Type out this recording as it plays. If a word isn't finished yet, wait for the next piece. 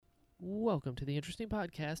Welcome to the Interesting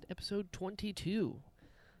Podcast, episode 22.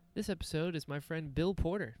 This episode is my friend Bill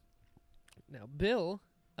Porter. Now, Bill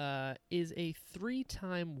is a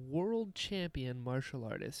 3-time world champion martial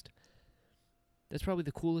artist. That's probably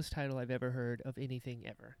the coolest title I've ever heard of anything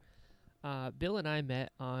ever. Bill and I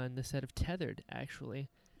met on the set of Tethered, actually.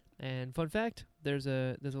 And fun fact, there's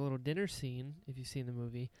a little dinner scene, if you've seen the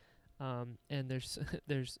movie, and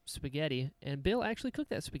there's spaghetti, and Bill actually cooked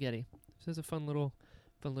that spaghetti. So it's a fun little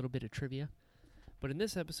bit of trivia. But in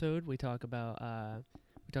this episode, we talk about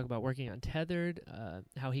working on Tethered,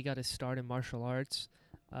 how he got his start in martial arts,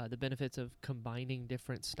 the benefits of combining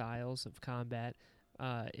different styles of combat,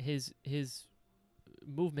 his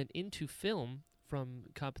movement into film from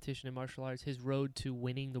competition in martial arts, his road to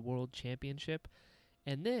winning the world championship,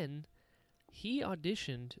 and then he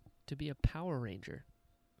auditioned to be a Power Ranger.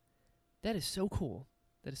 That is so cool.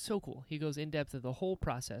 That is so cool. He goes in depth of the whole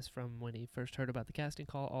process from when he first heard about the casting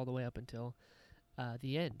call all the way up until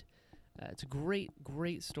the end. It's a great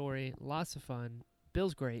story. Lots of fun.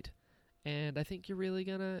 Bill's great, and I think you're really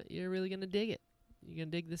gonna dig it. You're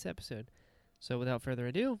gonna dig this episode. So without further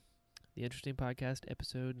ado, the Interesting Podcast,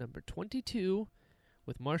 episode number 22,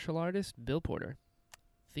 with martial artist Bill Porter.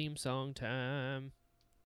 Theme song time.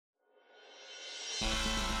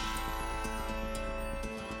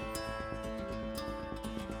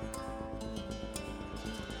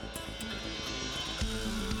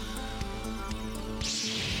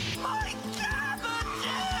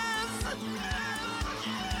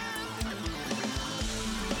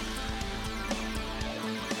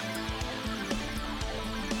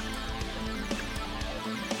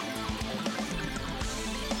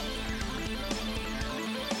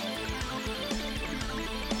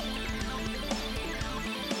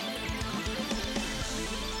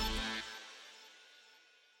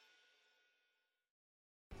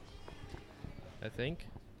 I think.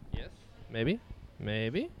 Yes. Maybe.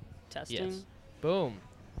 Testing. Yes. Boom.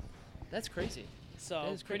 That's crazy.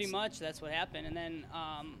 So pretty much that's what happened. And then,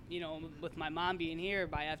 with my mom being here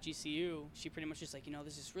by FGCU, she pretty much just like,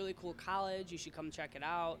 there's this really cool college. You should come check it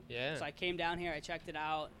out. Yeah. So I came down here. I checked it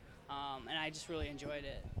out. And I just really enjoyed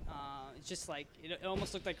it. It's just like, it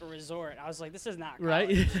almost looked like a resort. I was like, this is not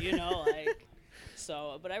college, right?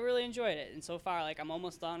 So, but I really enjoyed it. And so far, I'm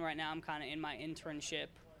almost done right now. I'm kind of in my internship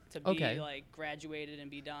to be graduated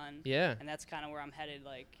and be done. Yeah. And that's kind of where I'm headed.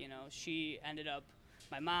 She ended up,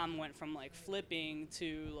 my mom went from flipping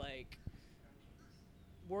to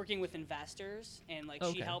working with investors, and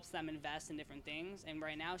she helps them invest in different things. And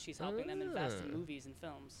right now she's helping them invest in movies and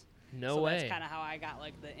films. No way. So that's kind of how I got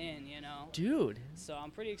the in, Dude. So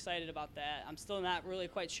I'm pretty excited about that. I'm still not really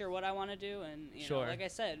quite sure what I want to do. And, like I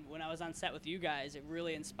said, when I was on set with you guys, it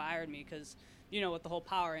really inspired me because, with the whole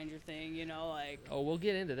Power Ranger thing, Oh, we'll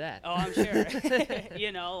get into that. Oh, I'm sure.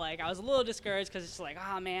 I was a little discouraged because it's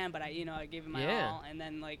oh, man, but I gave it my all. And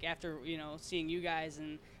then, after, seeing you guys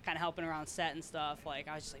and kind of helping around set and stuff, I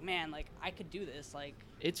was just man, I could do this.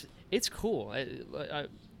 It's cool.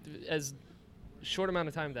 As short amount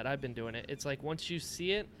of time that I've been doing it, it's once you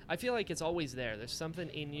see it, I feel like it's always there. There's something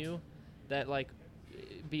in you that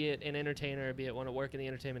be it an entertainer, be it want to work in the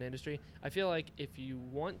entertainment industry, I feel like if you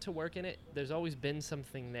want to work in it, there's always been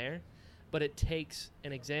something there, but it takes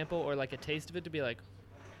an example or a taste of it to be no,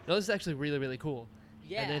 this is actually really, really cool.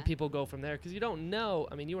 Yeah. And then people go from there because you don't know.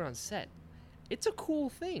 I mean, you were on set. It's a cool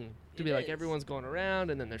thing to be everyone's going around,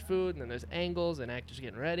 and then there's food, and then there's angles and actors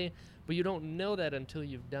getting ready, but you don't know that until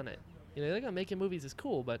you've done it. Making movies is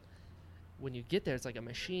cool, but when you get there, it's a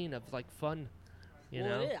machine of fun. You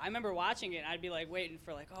know? It is. I remember watching it, and I'd be waiting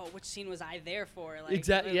for which scene was I there for?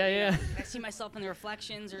 Exactly. Yeah. I see myself in the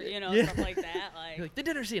reflections, or stuff like that. The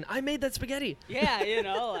dinner scene. I made that spaghetti. Yeah,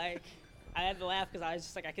 I had to laugh because I was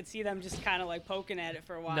just I could see them just kind of poking at it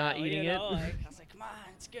for a while. Not eating it. I was come on,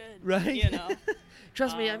 it's good. Right.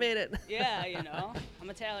 Trust me, I made it. Yeah, I'm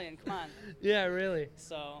Italian. Come on. Yeah, really.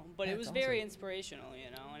 So, but it was very inspirational,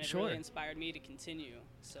 and it really inspired me to continue.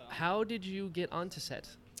 So. How did you get onto set?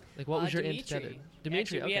 What was your Dimitri.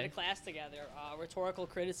 Dimitri, Actually, we had a class together, rhetorical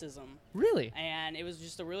criticism. Really? And it was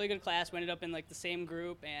just a really good class. We ended up in the same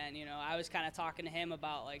group, and I was kind of talking to him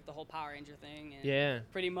about the whole Power Ranger thing.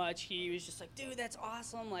 And pretty much, he was just dude, that's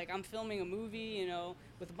awesome. I'm filming a movie,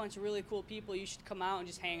 with a bunch of really cool people. You should come out and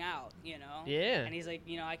just hang out, Yeah. And he's I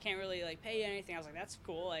can't really pay you anything. I was that's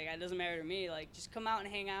cool. It doesn't matter to me. Just come out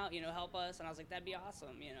and hang out, help us. And I was that'd be awesome,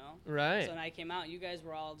 Right. So when I came out, you guys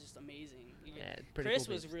were all just amazing. Pretty Chris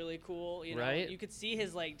cool was really cool, right? You could see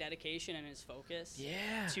his dedication and his focus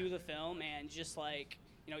to the film, and just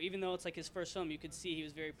even though it's his first film, you could see he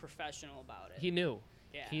was very professional about it. He knew.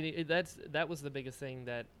 Yeah. That was the biggest thing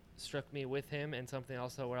that struck me with him, and something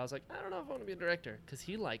also where I was like, I don't know if I want to be a director, because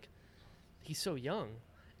he's so young,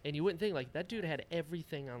 and you wouldn't think like that dude had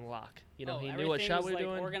everything on lock. You know, he knew what shot we were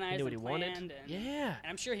doing, he knew what he wanted. And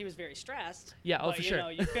I'm sure he was very stressed. Yeah, but, for sure. You know,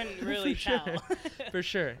 you couldn't really tell. For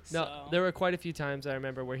sure. No, there were quite a few times I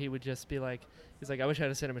remember where he would just be like, he's like, I wish I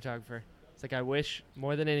had a cinematographer. It's like, I wish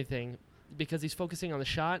more than anything, because he's focusing on the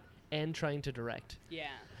shot and trying to direct. Yeah.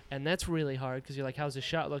 And that's really hard, because you're like, how's the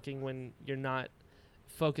shot looking when you're not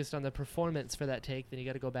focused on the performance for that take? Then you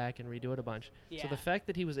got to go back and redo it a bunch. Yeah. So the fact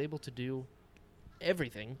that he was able to do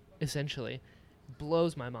everything, essentially,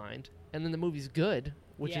 blows my mind. And then the movie's good,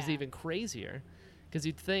 which is even crazier, because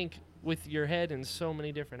you'd think with your head in so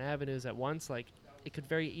many different avenues at once, like, it could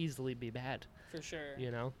very easily be bad. For sure.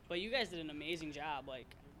 You know? But you guys did an amazing job, like,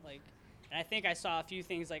 and I think I saw a few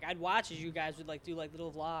things, like, I'd watch as you guys would, like, do, like,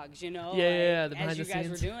 little vlogs, you know? Yeah, the behind as the you guys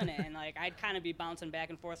scenes. were doing it, and, like, I'd kind of be bouncing back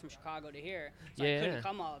and forth from Chicago to here, so I couldn't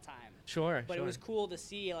come all the time. Sure, But it was cool to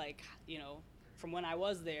see, like, you know, from when I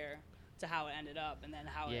was there to how it ended up, and then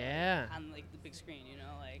how it, like, on, like, the big screen, you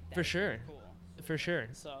know? Like, that for sure. Cool. For sure.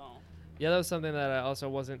 So. Yeah, that was something that I also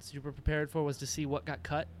wasn't super prepared for, was to see what got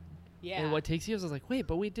cut. Yeah. And what takes you. I was like, wait,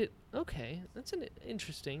 but we did. Okay, that's an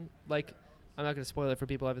interesting. Like, I'm not going to spoil it for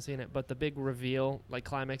people who haven't seen it, but the big reveal, like,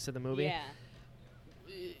 climax of the movie. Yeah.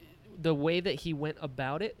 The way that he went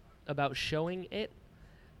about it, about showing it,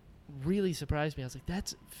 really surprised me. I was like,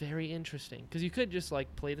 that's very interesting. Because you could just,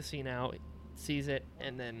 like, play the scene out, sees it,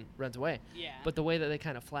 and then runs away. Yeah. But the way that they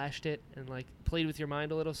kind of flashed it and, like, played with your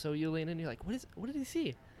mind a little, so you lean in, you're like, what did he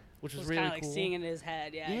see? Which was really cool. Kind of like seeing in his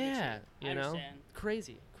head, yeah. Yeah, you know, understand.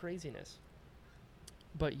 craziness.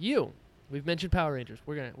 But we've mentioned Power Rangers.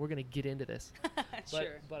 We're gonna get into this.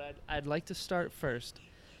 Sure. But I'd like to start first.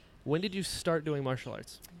 When did you start doing martial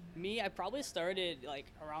arts? Me, I probably started like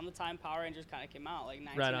around the time Power Rangers kind of came out, like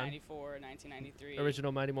 1994, 1993.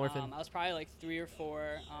 Original Mighty Morphin. I was probably like 3 or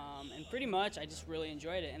 4, and pretty much I just really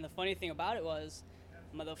enjoyed it. And the funny thing about it was,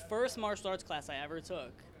 the first martial arts class I ever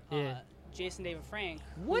took. Jason David Frank,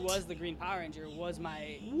 who was the Green Power Ranger, was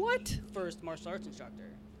my first martial arts instructor.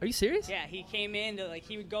 Are you serious? Yeah, he came in to, like,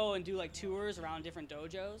 he would go and do like tours around different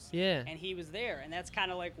dojos. Yeah. And he was there, and that's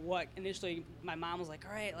kind of like what initially my mom was like,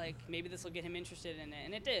 all right, like maybe this will get him interested in it,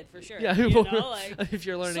 and it did for sure. Yeah, you know, like, if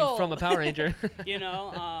you're learning from a Power Ranger. You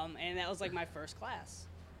know, and that was like my first class.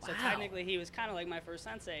 So technically, he was kind of like my first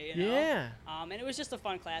sensei, you know? Yeah. And it was just a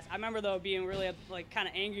fun class. I remember, though, being really, like, kind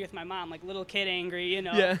of angry with my mom, like, little kid angry, you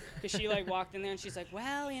know? Yeah. Because she, like, walked in there, and she's like,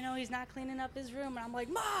 well, you know, he's not cleaning up his room. And I'm like,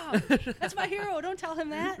 Mom, that's my hero. Don't tell him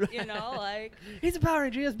that, Right. you know? Like, he's a Power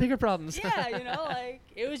Ranger. He has bigger problems. Yeah, you know? Like,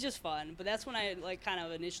 it was just fun. But that's when I, like, kind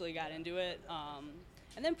of initially got into it.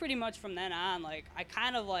 And then pretty much from then on, like, I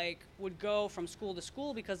kind of, like, would go from school to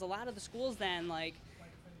school because a lot of the schools then, like,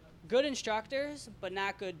 good instructors, but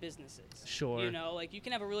not good businesses. Sure. You know, like, you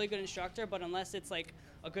can have a really good instructor, but unless it's, like,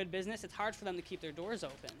 a good business, it's hard for them to keep their doors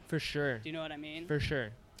open. For sure. Do you know what I mean? For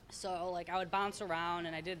sure. So, like, I would bounce around,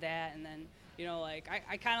 and I did that, and then, you know, like,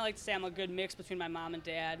 I kind of like to say I'm a good mix between my mom and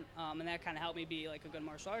dad, and that kind of helped me be, like, a good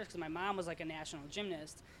martial artist, because my mom was, like, a national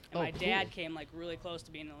gymnast, and my dad came, like, really close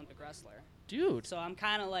to being an Olympic wrestler. Dude. So I'm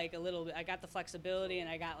kind of like a little bit, I got the flexibility and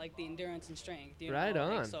I got like the endurance and strength. You right know?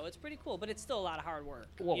 on. Like, so it's pretty cool, but it's still a lot of hard work.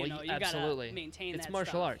 Well, you know, you absolutely. gotta maintain it's that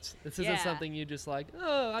martial stuff. arts. This isn't something you just like,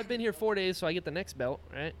 oh, I've been here 4 days, so I get the next belt,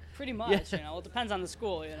 right? Pretty much, you know. It depends on the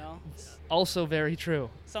school, you know. Also very true.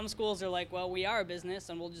 Some schools are like, well, we are a business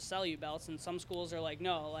and we'll just sell you belts. And some schools are like,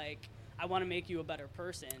 no, like, I want to make you a better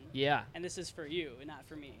person. Yeah. And this is for you and not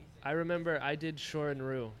for me. I remember I did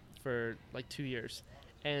Shorin-ryu for like 2 years.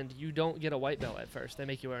 And you don't get a white belt at first. They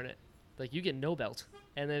make you earn it. Like, you get no belt.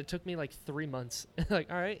 And then it took me like 3 months.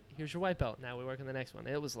 Like, all right, here's your white belt. Now we work on the next one.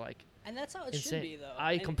 It was like and that's how it insane. should be, though.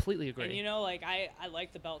 I completely agree. And, you know, like, I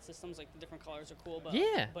like the belt systems. Like, the different colors are cool. But,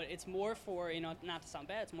 but it's more for, you know, not to sound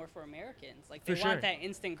bad, it's more for Americans. Like, they want that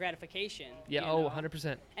instant gratification. Yeah, you know?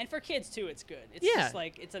 100%. And for kids, too, it's good. It's just,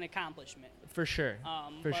 like, it's an accomplishment. For sure.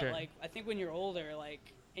 But, like, I think when you're older, like,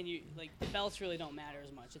 and you, like, the belts really don't matter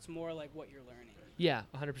as much. It's more, like, what you're learning. Yeah,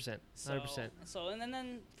 100%. 100%. So and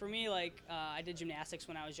then for me, like, I did gymnastics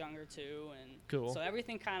when I was younger too, and cool. So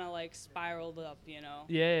everything kind of like spiraled up, you know.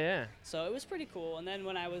 Yeah. So it was pretty cool. And then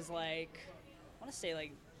when I was like, I want to say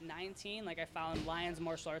like 19, like I found Lions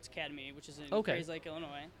Martial Arts Academy, which is in Grays Lake,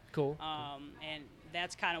 Illinois. Cool. And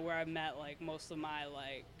that's kind of where I met like most of my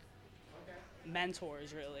like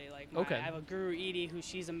mentors, really. Like, I have a Guru Edie, who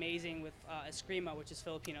she's amazing with Eskrima, which is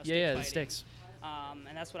Filipino stick fighting. The sticks.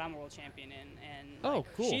 And that's what I'm a world champion in. And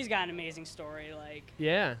cool. She's got an amazing story. Like,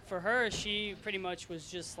 for her, she pretty much was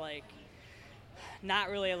just like not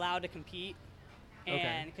really allowed to compete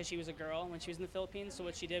And because she was a girl when she was in the Philippines, so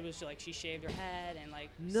what she did was she shaved her head and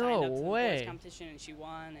No signed up to the way. boys competition, and she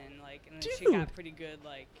won, and then Dude. she got pretty good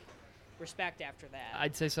respect after that.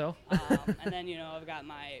 I'd say so. And then I've got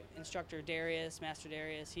my instructor Master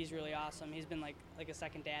Darius. He's really awesome. He's been like a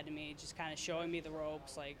second dad to me, just kind of showing me the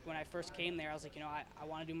ropes. Like when I first came there, I was like, I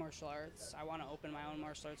want to do martial arts. I want to open my own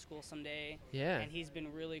martial arts school someday. Yeah. And he's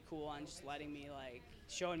been really cool on just letting me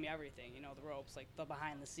showing me everything, the ropes, the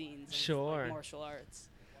behind the scenes of martial arts.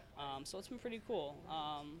 So it's been pretty cool.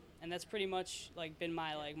 And that's pretty much been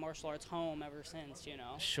my martial arts home ever since,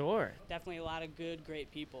 Sure. Definitely a lot of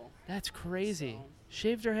great people. That's crazy. So.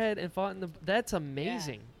 Shaved her head and fought in the... That's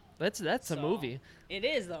amazing. Yeah. That's a movie. It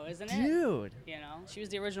is, though, isn't it? Dude. She was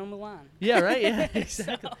the original Mulan. Yeah, right? Yeah,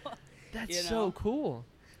 exactly. So, that's so cool.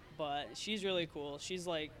 But she's really cool. She's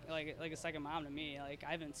like a second mom to me. I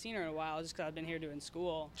haven't seen her in a while just because I've been here doing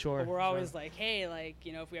school. Sure. But we're always hey,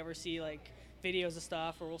 if we ever see videos of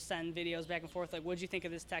stuff, or we'll send videos back and forth what'd you think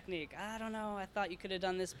of this technique? I don't know, I thought you could have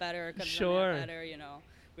done this better, or could have done that better.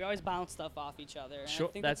 We always bounce stuff off each other, and sure.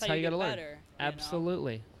 I think that's how you gotta learn. Better,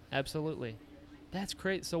 absolutely. That's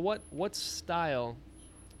great. So what style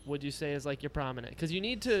would you say is your prominent? Because you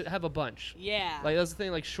need to have a bunch. Yeah, that's the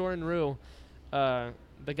thing. Shorin Ryu,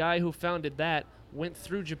 the guy who founded that, went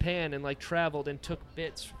through Japan and traveled and took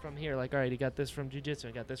bits from here. All right, he got this from jiu-jitsu,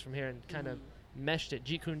 he got this from here, and kind of meshed it.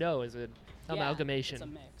 Jeet Kune Do is an amalgamation, it's a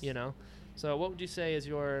mix. So what would you say is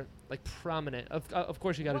your prominent? Of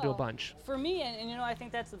course you got to do a bunch. For me, and I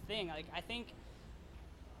think that's the thing. I think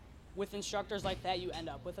with instructors like that, you end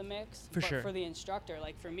up with a mix. For sure. For the instructor,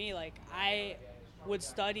 for me, I would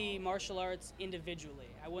study martial arts individually.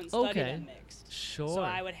 I wouldn't study them mixed. Sure. So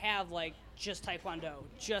I would have just Taekwondo,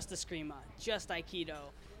 just Eskrima, just Aikido,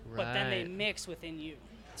 but then they mix within you.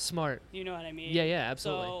 Smart. You know what I mean? Yeah,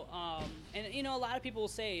 absolutely. So, and a lot of people will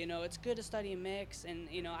say, it's good to study a mix, and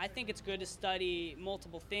I think it's good to study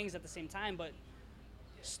multiple things at the same time, but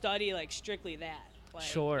study strictly that.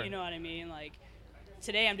 Sure. You know what I mean?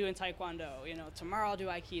 Today I'm doing Taekwondo, tomorrow I'll do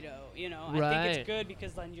Aikido, Right. I think it's good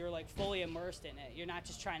because then you're fully immersed in it. You're not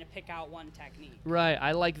just trying to pick out one technique. Right.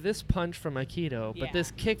 I like this punch from Aikido, but this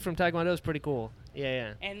kick from Taekwondo is pretty cool.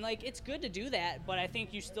 Yeah. And it's good to do that, but I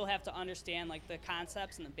think you still have to understand the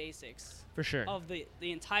concepts and the basics. For sure. Of the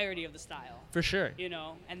entirety of the style. For sure.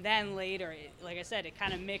 And then later, like I said, it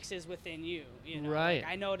kind of mixes within you. Right.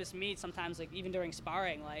 I notice me sometimes, even during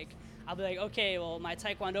sparring, I'll be okay, well, my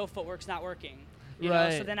Taekwondo footwork's not working. You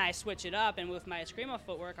know, so then I switch it up, and with my Eskrima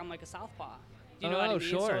footwork, I'm like a southpaw. You know what I mean?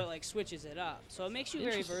 Sure. So it switches it up. So it makes you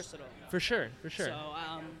very versatile. For sure. So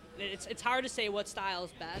it's hard to say what style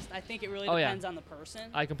is best. I think it really depends on the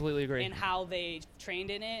person. I completely agree. And how they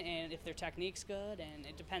trained in it, and if their technique's good, and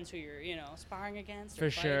it depends who you're sparring against.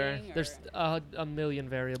 For sure. There's a million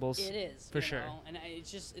variables. It is. For sure. And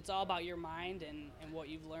it's all about your mind and what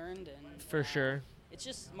you've learned. And for sure. It's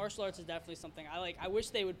just martial arts is definitely something I like. I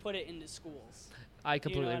wish they would put it into schools. I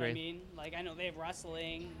completely agree. I mean? I know they have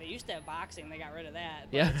wrestling. They used to have boxing. They got rid of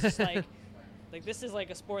that. But yeah. It's just this is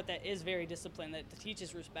a sport that is very disciplined, that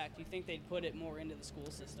teaches respect. You think they'd put it more into the school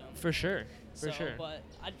system. For sure. For sure. But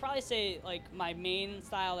I'd probably say, my main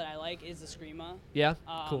style that I like is the Eskrima. Yeah,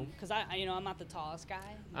 cool. Because I'm not the tallest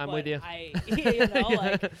guy. I'm with you.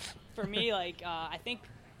 For me, I think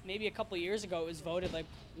maybe a couple years ago it was voted,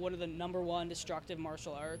 one of the #1 destructive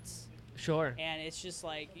martial arts. Sure. And it's just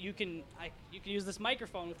you can use this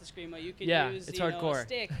microphone with the Eskrima. You can use it's hardcore. A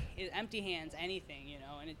stick, empty hands, anything,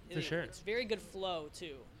 and For sure. It's very good flow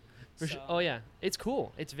too. For sure. Oh yeah, it's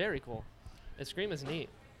cool. It's very cool. Eskrima is neat.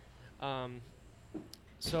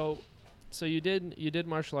 So you did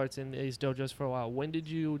martial arts in these dojos for a while. When did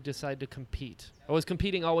you decide to compete? Or was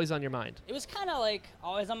competing always on your mind? It was kind of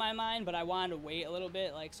always on my mind, but I wanted to wait a little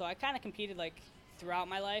bit. So I kind of competed throughout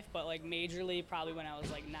my life, but majorly probably when I was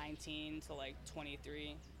 19 to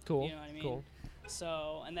 23. Cool. You know what I mean? Cool.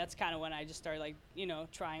 So, and that's kind of when I just started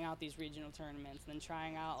trying out these regional tournaments, and then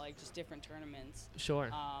trying out just different tournaments.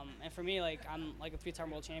 Sure. And for me, I'm a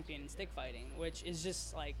 3-time world champion in stick fighting, which is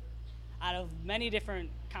just out of many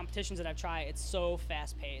different competitions that I've tried, it's so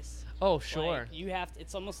fast paced. Oh, sure.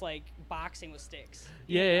 It's almost like boxing with sticks.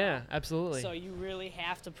 Yeah, absolutely. So you really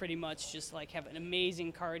have to pretty much just have an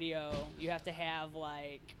amazing cardio. You have to have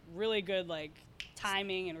really good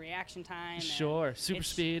timing and reaction time. Sure, super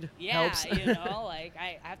speed helps. Yeah,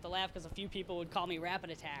 I have to laugh because a few people would call me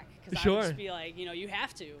rapid attack because sure. I would just be you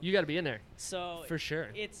have to. You got to be in there. So for sure,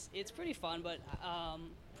 it's pretty fun. But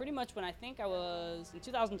pretty much when I think I was in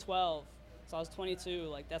 2012, So I was 22.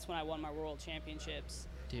 Like, that's when I won my world championships.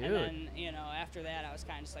 Dude. And then, you know, after that, I was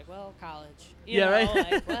kind of just like, well, college. Right.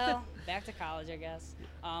 Like, well, back to college, I guess.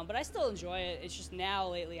 But I still enjoy it. It's just now,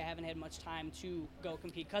 lately, I haven't had much time to go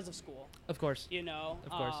compete because of school. Of course. You know?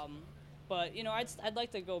 Of course. But, you know, I'd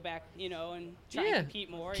like to go back, you know, and try and compete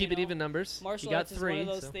more. Keep it even numbers. Martial arts is one of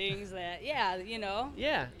those things that, you know.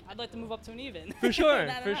 Yeah. I'd like to move up to an even. For sure,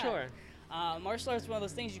 for sure. Martial arts is one of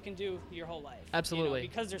those things you can do your whole life. Absolutely. You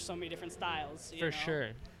know, because there's so many different styles. For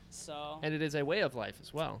sure. So. And it is a way of life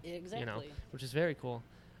as well. Exactly. You know, which is very cool.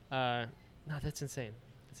 No, that's insane.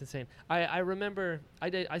 It's insane. I remember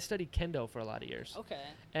I studied kendo for a lot of years. Okay.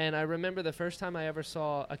 And I remember the first time I ever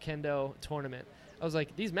saw a kendo tournament. I was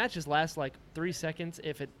like, these matches last like 3 seconds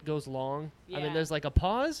if it goes long. Yeah. I mean, there's like a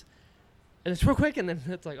pause, and it's real quick, and then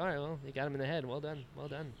it's like, all right, well, you got him in the head. Well done.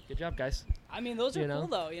 Good job, guys. I mean, those are cool,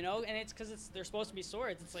 though, you know, and it's because they're supposed to be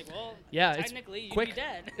swords. It's like, well, technically, you'd be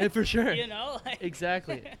dead. For sure. You know?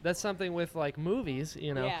 Exactly. That's something with, like, movies,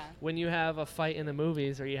 you know. Yeah. When you have a fight in the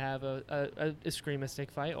movies or you have a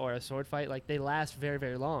escrima fight or a sword fight, like, they last very,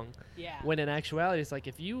 very long. Yeah. When in actuality, it's like,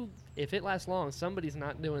 if it lasts long, somebody's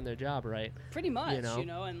not doing their job right. Pretty much, you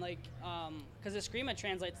know, and, like, because escrima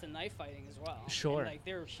translates to knife fighting as well. Sure. And, like,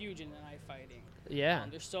 they're huge into knife fighting. Yeah.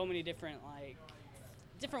 There's so many different, like,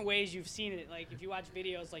 different ways you've seen it. Like, if you watch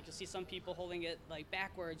videos, like, you'll see some people holding it, like,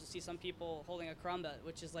 backwards. You'll see some people holding a crumba,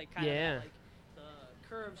 which is, like, kind of like the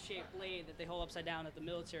curved-shaped blade that they hold upside down that the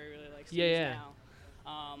military really likes to use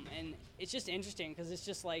now. And it's just interesting because it's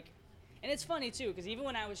just, like, and it's funny, too, because even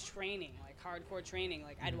when I was training, like, hardcore training,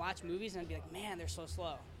 like, I'd watch movies and I'd be like, man, they're so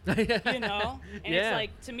slow. You know? And it's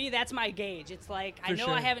like, to me, that's my gauge. It's like, I know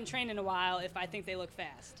I haven't trained in a while if I think they look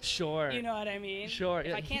fast. Sure. You know what I mean? Sure.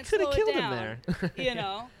 If I can't slow it down, you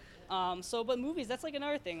know? But movies, that's like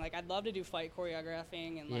another thing. Like, I'd love to do fight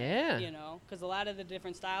choreographing and, like, you know, because a lot of the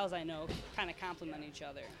different styles I know kind of complement each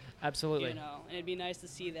other. Absolutely. You know, and it'd be nice to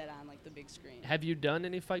see that on, like, the big screen. Have you done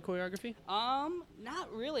any fight choreography?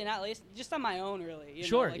 Not really. Not least, just on my own, really. You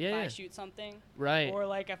sure. know, like if I shoot something. Right. Or,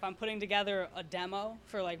 like, if I'm putting together a demo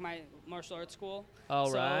for, like, my martial arts school.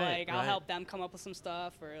 Oh, so, right. like, I'll help them come up with some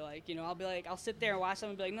stuff. Or, like, you know, I'll be like, I'll sit there and watch them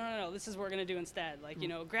and be like, no, this is what we're going to do instead. Like, you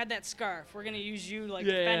know, grab that scarf. We're going to use you, like,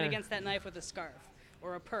 defend against that knife with a scarf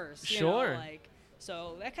or a purse. You know, like,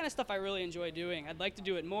 so that kind of stuff I really enjoy doing. I'd like to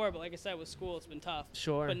do it more, but like I said, with school, it's been tough.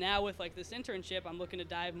 Sure. But now with, like, this internship, I'm looking to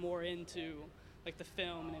dive more into, like, the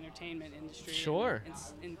film and entertainment industry. Sure.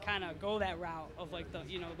 And kind of go that route of, like, the,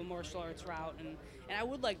 you know, the martial arts route. And I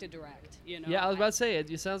would like to direct, you know. Yeah, I was about to say,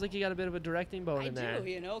 it sounds like you got a bit of a directing bone in there. I do,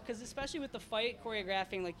 you know, because especially with the fight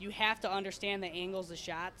choreographing, like, you have to understand the angles the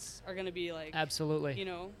shots are going to be, like. Absolutely. You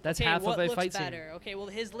know. That's half of a fight scene. scene. Okay, well,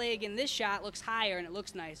 his leg in this shot looks higher and it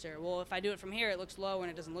looks nicer. Well, if I do it from here, it looks lower and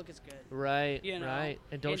it doesn't look as good. Right, you know? right.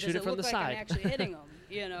 And don't shoot it from the side. I'm actually hitting them,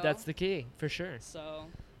 you know. That's the key, for sure. So.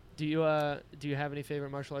 Do you have any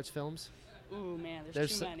favorite martial arts films? Ooh, man,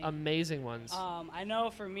 there's too many. Amazing ones. I know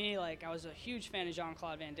for me, like, I was a huge fan of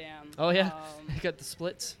Jean-Claude Van Damme. Oh, yeah? You got the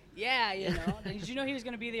splits? Yeah, you know. Did you know he was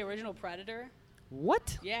going to be the original Predator?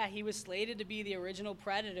 What? Yeah, he was slated to be the original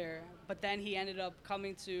Predator, but then he ended up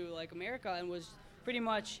coming to, like, America and was pretty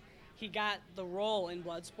much, he got the role in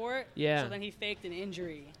Bloodsport. Yeah. So then he faked an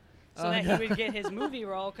injury so that he would get his movie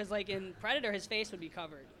role, because, like, in Predator, his face would be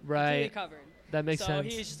covered. Right. Completely covered. That makes sense. So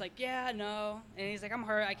he was just like, yeah, no. And he's like, I'm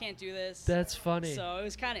hurt. I can't do this. That's funny. So it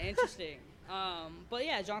was kind of interesting. But,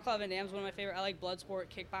 yeah, Jean-Claude Van Damme's one of my favorite. I like Bloodsport,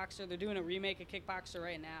 Kickboxer. They're doing a remake of Kickboxer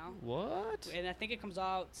right now. What? And I think it comes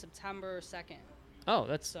out September 2nd. Oh,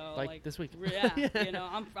 that's so, like this week. Yeah, you know,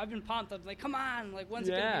 I've been pumped. I'm like, come on, like, when's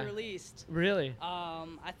it going to be released? Really?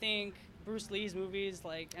 I think Bruce Lee's movies,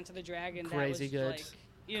 like Enter the Dragon, crazy that was, good. Like,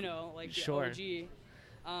 you know, like sure. the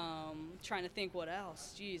OG. Trying to think what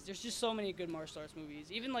else. Jeez, there's just so many good martial arts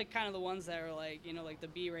movies. Even, like, kind of the ones that are, like, you know, like the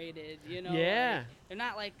B-rated, you know. Yeah. Like, they're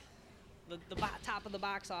not, like, the top of the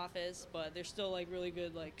box office, but they're still, like, really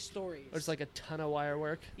good, like, stories. There's, like, a ton of wire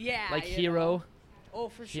work. Yeah. Like Hero. Know. Oh,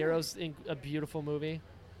 for sure. Hero's a beautiful movie.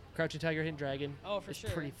 Crouching Tiger, Hidden Dragon. Oh, for sure.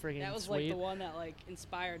 It's pretty friggin' sweet. That was, like, the one that, like,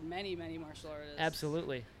 inspired many, many martial artists.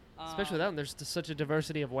 Absolutely. Especially that one. There's such a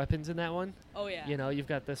diversity of weapons in that one. Oh, yeah. You know, you've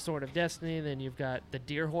got the Sword of Destiny, then you've got the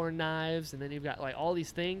deer horn knives, and then you've got, like, all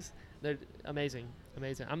these things. They're amazing.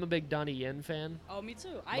 Amazing. I'm a big Donnie Yen fan. Oh, me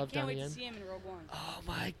too. I can't wait to see him in Rogue One. Oh,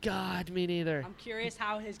 my God. Me neither. I'm curious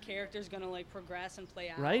how his character's going to, like, progress and play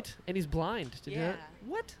out. Right? And he's blind. Did you know?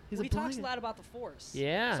 What? He talks a lot about the Force.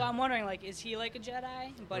 Yeah. So I'm wondering, like, is he like a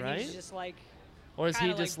Jedi? But he's just, like, or is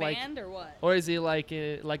he just like banned or what? Or is he like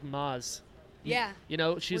Maz? Yeah. You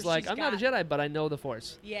know, she's like, I'm not a Jedi, but I know the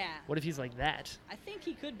Force. Yeah. What if he's like that? I think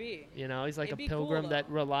he could be. You know, he's like It'd a pilgrim that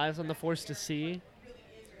relies on the Force to see.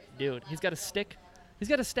 Dude, he's got a stick. He's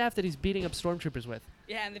got a staff that he's beating up stormtroopers with.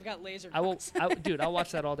 Yeah, and they've got laser guns. Dude, I'll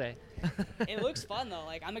watch that all day. It looks fun though.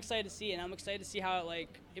 Like, I'm excited to see it, and I'm excited to see how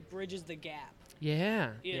it bridges the gap. Yeah.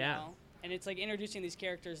 You know? And it's like introducing these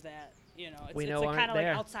characters that, you know, it's like kind of like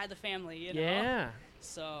outside the family, you know. Yeah.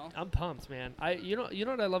 So I'm pumped, man. You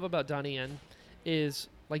know what I love about Donnie Yen is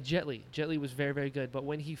like Jet Li. Jet Li was very, very good, but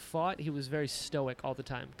when he fought, he was very stoic all the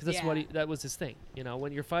time because that was his thing. You know,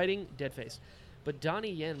 when you're fighting, dead face. But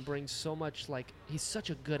Donnie Yen brings so much, like, he's such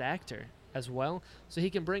a good actor as well, so he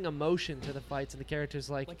can bring emotion to the fights and the characters,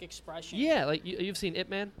 like expression. Yeah, like you've seen Ip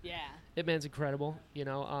Man. Yeah. Ip Man's incredible. You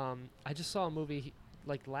know, I just saw a movie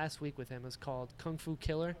like last week with him. It's called Kung Fu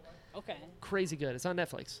Killer. Okay. Crazy good. It's on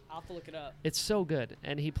Netflix. I'll have to look it up. It's so good,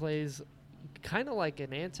 and he plays kind of like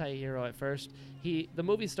an anti-hero at first. The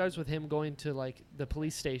movie starts with him going to like the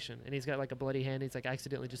police station, and he's got like a bloody hand. He's like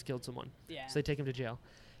accidentally just killed someone. Yeah. So they take him to jail.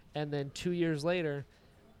 And then 2 years later,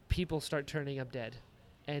 people start turning up dead.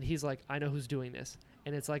 And he's like, I know who's doing this.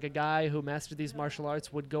 And it's like a guy who mastered these martial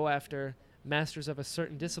arts would go after masters of a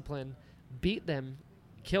certain discipline, beat them,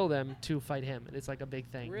 kill them to fight him. And it's like a big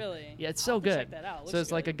thing. Really? Yeah, it's so good. Check that out. So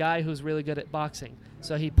it's like a guy who's really good at boxing.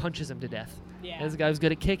 So he punches him to death. Yeah. And there's a guy who's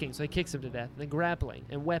good at kicking. So he kicks him to death. And then grappling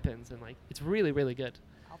and weapons. And like, it's really, really good.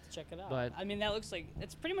 I'll have to check it out. But I mean, that looks like,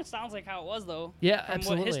 it's pretty much sounds like how it was, though. Yeah, from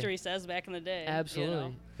absolutely. what history says back in the day. Absolutely. You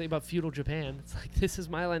know? Think about feudal Japan. It's like, this is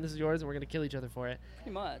my land, this is yours, and we're going to kill each other for it.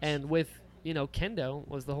 Pretty much. And with, you know, kendo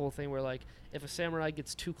was the whole thing where, like, if a samurai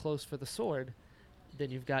gets too close for the sword,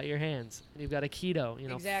 then you've got your hands. And you've got Aikido, you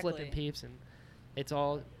know, flipping peeps, and it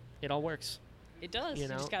all works. It does. You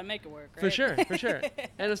know? Just got to make it work, right? For sure, for sure.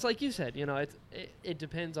 And it's like you said, you know, it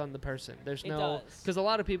depends on the person. There's no, because a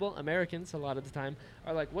lot of people, Americans, a lot of the time,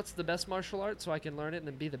 are like, what's the best martial art so I can learn it and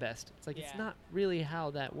then be the best? It's like, it's not really how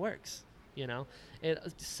that works, you know?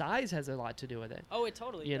 Size has a lot to do with it. Oh, it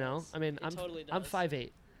totally You does. know? I mean, I'm 5'8".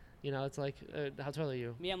 You know, it's like, how tall are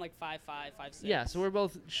you? Me, I'm like 5'5", 5'6". Yeah, so we're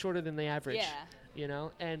both shorter than the average. Yeah. You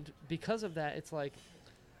know? And because of that, it's like,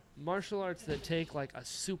 martial arts that take like a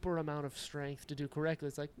super amount of strength to do correctly,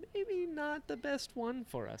 it's like maybe not the best one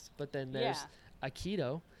for us. But then there's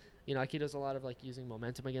Aikido. You know, Aikido's a lot of like using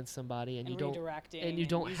momentum against somebody, and you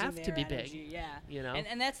don't have to be big. Yeah. You know,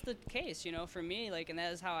 and that's the case. You know, for me, like, and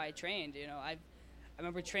that is how I trained. You know, I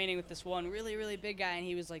remember training with this one really, really big guy, and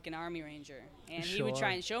he was like an Army Ranger, and he would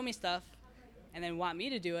try and show me stuff, and then want me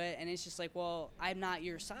to do it, and it's just like, well, I'm not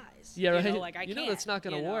your size. Yeah, right. You know, like, I can't. You know that's not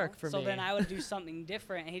going to work for me. So then I would do something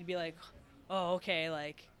different, and he'd be like, oh, okay,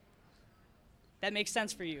 like, that makes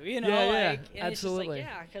sense for you, you know? Yeah, like, and absolutely. It's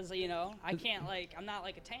just like, because, you know, I can't, like, I'm not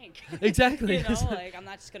like a tank. Exactly. You know, like, I'm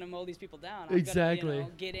not just going to mow these people down. I'm gonna, you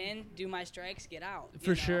know, get in, do my strikes, get out.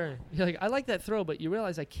 For sure. You're like, I like that throw, but you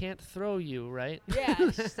realize I can't throw you, right? Yeah,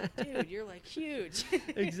 it's just like, dude, you're, like, huge.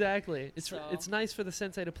 Exactly. It's nice for the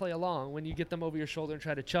sensei to play along when you get them over your shoulder and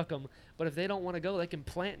try to chuck them, but if they don't want to go, they can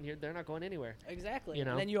plant, and they're not going anywhere. Exactly. You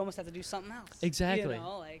know? And then you almost have to do something else. Exactly. You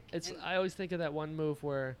know, like, I always think of that one move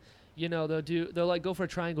where, you know, they'll like go for a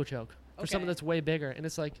triangle choke for someone that's way bigger, and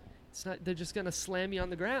it's like, it's not, they're just gonna slam you on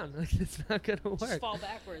the ground. Like, it's not gonna work. Just fall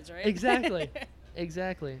backwards, right? Exactly.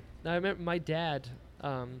 Exactly. Now I remember my dad,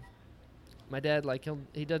 like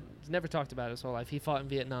he's never talked about it his whole life. He fought in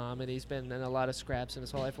Vietnam, and he's been in a lot of scraps in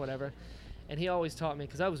his whole life, whatever. And he always taught me,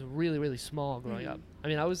 because I was really, really small growing up. I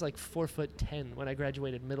mean, I was like 4'10" when I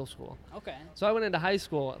graduated middle school. Okay. So I went into high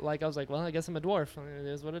school, like, I was like, well, I guess I'm a dwarf. It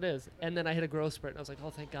is what it is. And then I hit a growth spurt, and I was like, oh,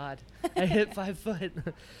 thank God. I hit 5 foot.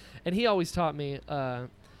 And he always taught me,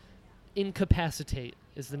 incapacitate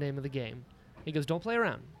is the name of the game. He goes, don't play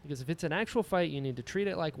around. Because if it's an actual fight, you need to treat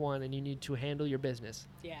it like one, and you need to handle your business.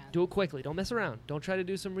 Yeah. Do it quickly. Don't mess around. Don't try to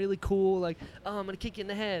do some really cool, like, oh, I'm going to kick you in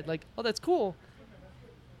the head. Like, oh, that's cool.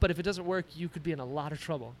 But if it doesn't work, you could be in a lot of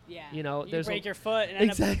trouble. Yeah. You know, you break your foot and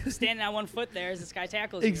end up standing on 1 foot there as this guy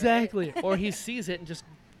tackles you. Exactly. Right? Or he sees it and just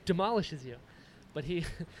demolishes you. But he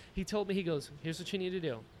told me, he goes, here's what you need to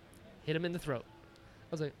do. Hit him in the throat. I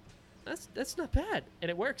was like, that's not bad. And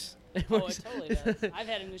it works. It works. It totally does. I've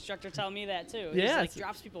had an instructor tell me that too. Yeah. He like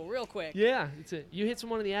drops people real quick. Yeah. You hit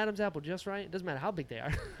someone in the Adam's apple just right. It doesn't matter how big they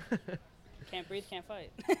are. Can't breathe, can't fight.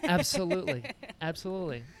 Absolutely.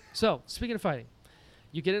 Absolutely. So, speaking of fighting,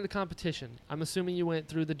 you get into competition. I'm assuming you went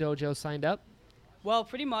through the dojo, signed up? Well,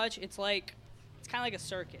 pretty much. It's kind of like a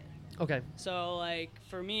circuit. Okay. So, like,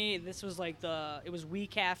 for me, this was like it was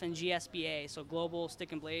WECAF and GSBA, so Global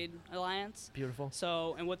Stick and Blade Alliance. Beautiful.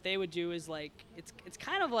 So, and what they would do is, like, it's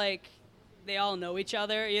kind of like they all know each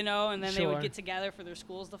other, you know, and then they would get together for their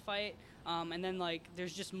schools to fight. And then, like,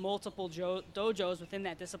 there's just multiple dojos within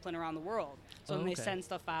that discipline around the world. So then they send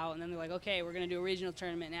stuff out, and then they're like, okay, we're going to do a regional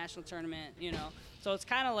tournament, national tournament, you know. So it's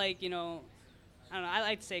kind of like, you know, I don't know, I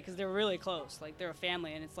like to say because they're really close. Like, they're a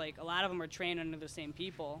family, and it's like a lot of them are trained under the same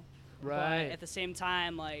people. Right. But at the same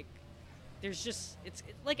time, like, there's just, it's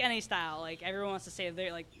like any style. Like, everyone wants to say,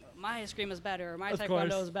 they're like, my eskrima is better, or my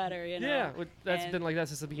taekwondo is better, you know. Yeah, that's been like that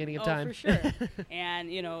since the beginning of time. Oh, for sure.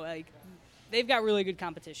 And, you know, like, they've got really good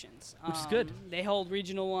competitions. Which is good. They hold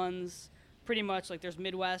regional ones pretty much. Like, there's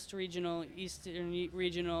Midwest regional, Eastern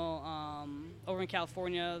regional. Over in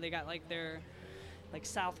California, they got, like, their, like,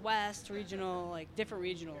 Southwest regional, like, different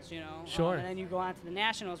regionals, you know. Sure. And then you go on to the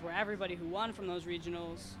nationals where everybody who won from those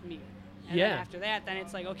regionals meet. And then after that, then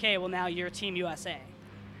it's like, okay, well, now you're Team USA.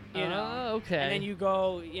 You know? Okay. And then you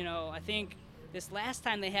go, you know, I think this last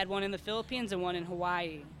time they had one in the Philippines and one in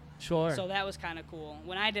Hawaii. Sure. So that was kind of cool.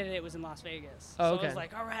 When I did it, it was in Las Vegas. Oh, so okay. I was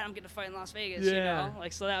like, all right, I'm getting to fight in Las Vegas, you know?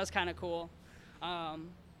 Like, so that was kind of cool.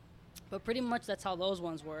 But pretty much that's how those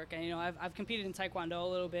ones work. And, you know, I've competed in Taekwondo a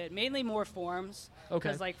little bit, mainly more forms. Okay.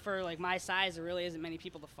 Because, like, for, like, my size, there really isn't many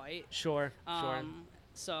people to fight. Sure, sure.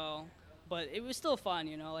 So, but it was still fun,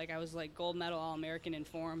 you know? Like, I was, like, gold medal All-American in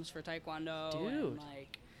forms for Taekwondo. Dude. And,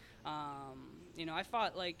 like, you know, I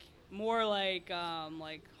fought, like, more like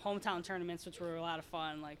hometown tournaments, which were a lot of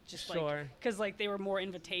fun. Like, just like, because like they were more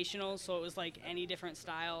invitational, so it was like any different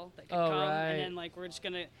style that could come. Right. And then like we're just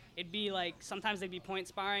gonna, it'd be like sometimes they'd be point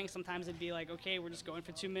sparring, sometimes it'd be like, okay, we're just going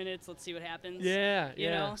for 2 minutes, let's see what happens. Yeah, you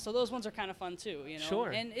know. So those ones are kind of fun too, you know. Sure.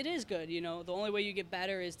 And it is good, you know. The only way you get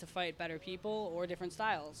better is to fight better people or different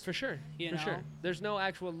styles. For sure. You know? Sure. There's no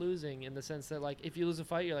actual losing in the sense that like if you lose a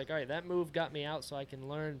fight, you're like, all right, that move got me out, so I can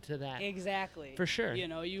learn to that. Exactly. For sure. You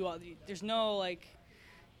know, there's no like,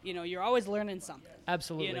 you know, you're always learning something.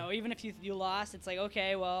 Absolutely. You know, even if you lost, it's like,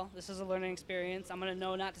 okay, well, this is a learning experience. I'm gonna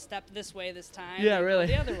know not to step this way this time. Yeah, really.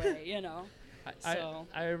 The other way, you know.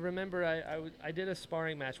 I remember I did a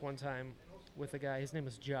sparring match one time with a guy. His name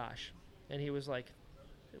was Josh, and he was like,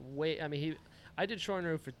 I did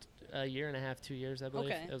Shorin-ryu for a year and a half, 2 years, I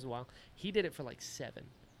believe. Okay. It was a while. He did it for like 7.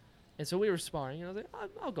 And so we were sparring, and I was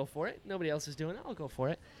like, I'll go for it. Nobody else is doing it. I'll go for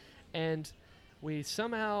it. And we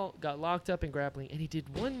somehow got locked up in grappling, and he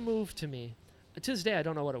did one move to me. To this day, I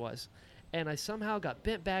don't know what it was. And I somehow got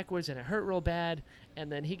bent backwards, and it hurt real bad.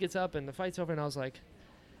 And then he gets up, and the fight's over, and I was like,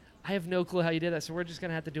 I have no clue how you did that, so we're just going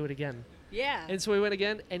to have to do it again. Yeah. And so we went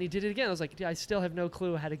again, and he did it again. I was like, I still have no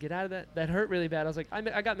clue how to get out of that. That hurt really bad. I was like,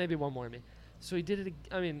 I got maybe one more in me. So he did it,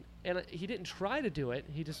 and he didn't try to do it.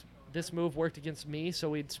 He just, this move worked against me,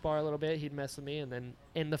 so we'd spar a little bit, he'd mess with me, and then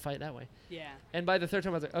end the fight that way. Yeah. And by the third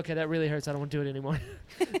time, I was like, okay, that really hurts. I don't want to do it anymore.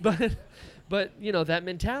 but you know, that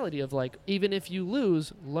mentality of like, even if you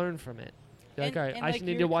lose, learn from it. You're like, all right, I just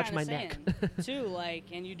need to watch my neck. too, like,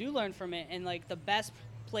 and you do learn from it, and like the best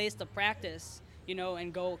place to practice, you know,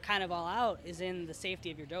 and go kind of all out is in the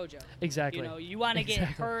safety of your dojo. Exactly. You know, you want to get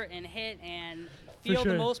hurt and hit and feel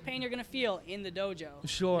the most pain you're going to feel in the dojo.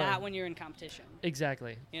 Sure. Not when you're in competition.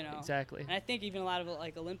 Exactly. You know. Exactly. And I think even a lot of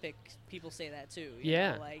like Olympic people say that too. You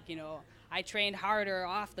Yeah. know, like, you know, I trained harder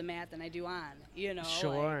off the mat than I do on. You know.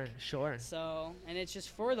 Sure. Like, sure. So, and it's just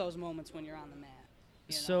for those moments when you're on the mat.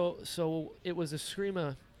 You know? So it was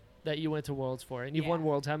eskrima that you went to Worlds for, and you've won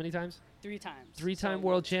Worlds how many times? 3 times. 3-time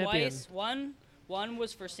world champion. Twice. One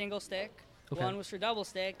was for single stick. Okay. One was for double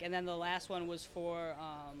stick, and then the last one was for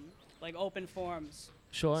like open forms.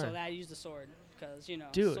 Sure. So that I used a sword because, you know,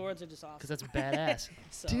 swords are just awesome. Because that's badass.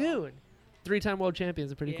 Dude, 3-time world champion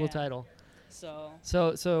is a pretty cool title. So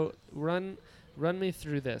run me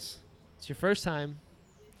through this. It's your first time,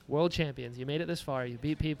 world champions. You made it this far. You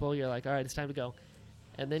beat people. You're like, all right, it's time to go.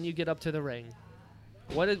 And then you get up to the ring.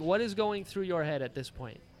 What is going through your head at this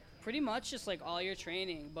point? Pretty much just like all your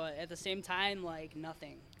training, but at the same time, like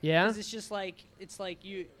nothing. Yeah? 'Cause it's just like,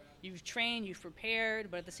 you've trained, you've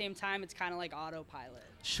prepared, but at the same time, it's kind of like autopilot.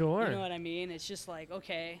 Sure. You know what I mean? It's just like,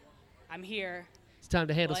 okay, I'm here. It's time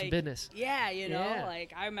to handle some business. Yeah, you know,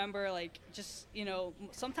 like I remember like just, you know,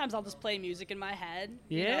 sometimes I'll just play music in my head.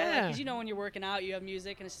 Yeah. Because, you know, when you're working out, you have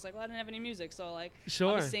music, and it's just like, well, I didn't have any music. So, like,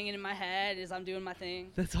 sure. I'll be singing in my head as I'm doing my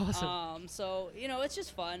thing. That's awesome. So, you know, it's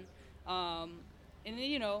just fun. And,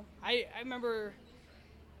 you know, I remember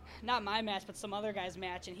not my match, but some other guy's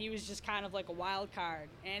match, and he was just kind of like a wild card.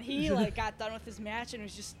 And he, like, got done with his match and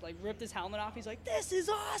was just, like, ripped his helmet off. He's like, this is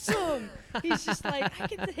awesome! He's just like, I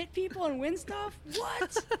get to hit people and win stuff?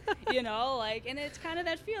 What? You know, like, and it's kind of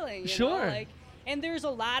that feeling, you know? Like, and there's a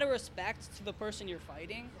lot of respect to the person you're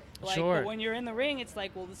fighting. Like, but when you're in the ring, it's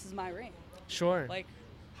like, well, this is my ring. Sure. Like,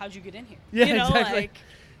 how'd you get in here? Yeah, you know, exactly. Like,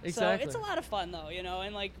 exactly. So it's a lot of fun, though,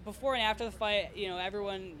 and, like, before and after the fight,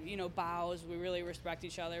 everyone, bows. We really respect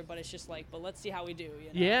each other, but it's just like, but let's see how we do,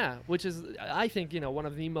 Yeah, which is, I think, one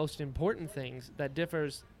of the most important things that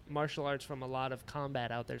differs martial arts from a lot of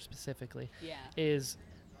combat out there specifically is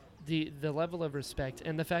the level of respect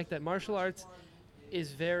and the fact that martial arts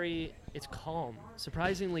is it's calm,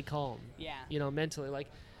 surprisingly calm. Yeah. Mentally. Like,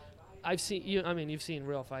 I've seen you've seen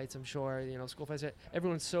real fights, I'm sure, school fights.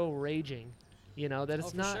 Everyone's so raging, that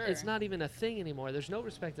it's not even a thing anymore. There's no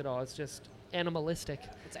respect at all. It's just animalistic.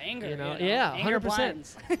 It's anger. Yeah, anger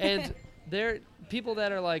 100%. And there people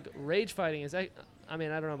that are like rage fighting I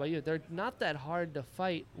don't know about you. They're not that hard to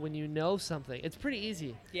fight when you know something. It's pretty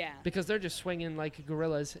easy. Yeah. Because they're just swinging like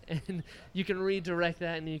gorillas, and you can redirect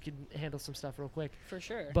that, and you can handle some stuff real quick. For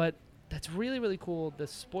sure. But that's really, really cool, the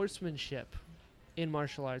sportsmanship in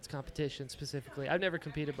martial arts competition specifically. I've never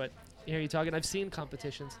competed, but you hear you talking. I've seen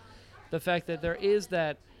competitions. The fact that there is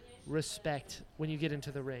that respect when you get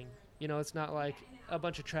into the ring. It's not like a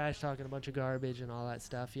bunch of trash talking, a bunch of garbage and all that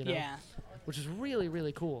stuff, Yeah. Which is really,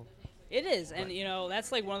 really cool. It is, and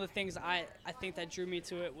that's like one of the things I think that drew me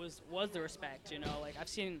to it was the respect. Like I've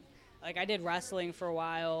seen, like I did wrestling for a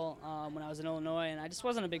while when I was in Illinois, and I just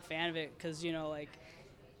wasn't a big fan of it because like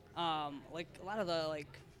a lot of the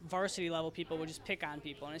like varsity level people would just pick on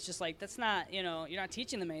people, and it's just like that's not you're not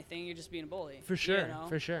teaching them anything, you're just being a bully. For sure,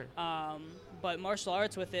 for sure. But martial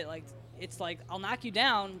arts with it, like it's like I'll knock you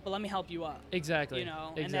down, but let me help you up. Exactly.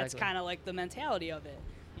 And that's kind of like the mentality of it.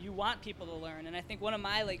 You want people to learn, and I think one of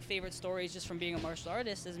my like favorite stories just from being a martial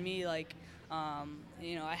artist is me like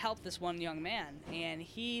I helped this one young man, and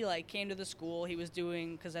he like came to the school. He was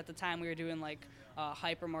doing, because at the time we were doing like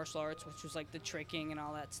hyper martial arts, which was like the tricking and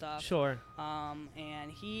all that stuff. Sure.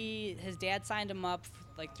 And his dad signed him up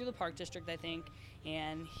like through the park district, I think,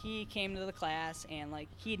 and he came to the class, and like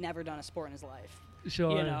he'd never done a sport in his life.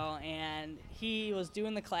 Sure. And he was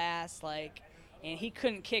doing the class like, and he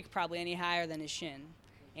couldn't kick probably any higher than his shin.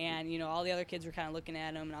 And, all the other kids were kind of looking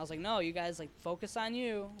at him, and I was like, no, you guys, like, focus on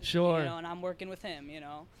you. Sure. And I'm working with him,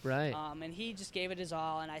 Right. And he just gave it his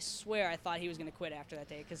all, and I swear I thought he was going to quit after that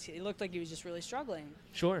day because it looked like he was just really struggling.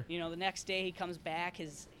 Sure. The next day he comes back,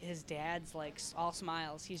 his dad's, like, all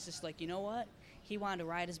smiles. He's just like, you know what? He wanted to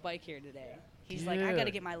ride his bike here today. He's like, I got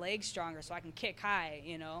to get my legs stronger so I can kick high,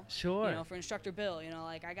 Sure. For Instructor Bill,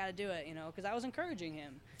 like, I got to do it, because I was encouraging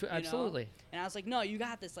him. Absolutely. And I was like, no, you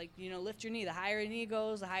got this. Like, lift your knee. The higher your knee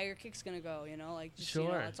goes, the higher your kick's going to go, Like, just,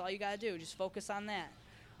 sure. That's all you got to do. Just focus on that.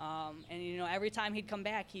 And, every time he'd come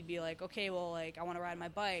back, he'd be like, okay, well, like, I want to ride my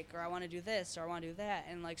bike, or I want to do this, or I want to do that.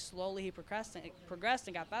 And, like, slowly he progressed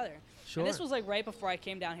and got better. Sure. And this was, like, right before I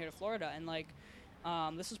came down here to Florida. And, like,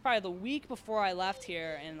 this was probably the week before I left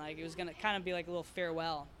here, and like it was gonna kind of be like a little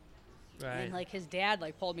farewell. Right. And like his dad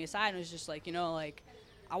like pulled me aside and was just like, like,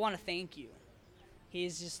 I want to thank you.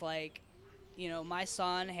 He's just like, my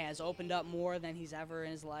son has opened up more than he's ever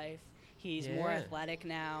in his life. He's more athletic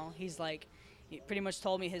now. He's like, he pretty much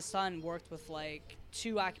told me his son worked with like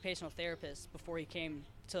 2 occupational therapists before he came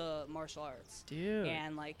to martial arts. Dude.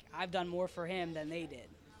 And like I've done more for him than they did.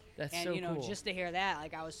 That's and, so cool. Just to hear that,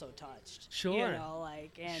 like, I was so touched. Sure.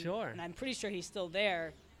 And I'm pretty sure he's still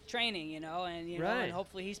there training, and, right. and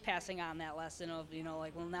hopefully he's passing on that lesson of,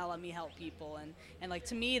 like, well, now let me help people. And like,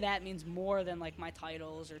 to me, that means more than, like, my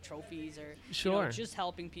titles or trophies or, sure. Just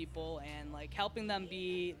helping people and, like, helping them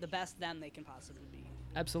be the best them they can possibly be.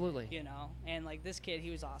 Absolutely. And, like, this kid,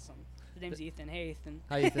 he was awesome. His name's Ethan. Hey, Ethan.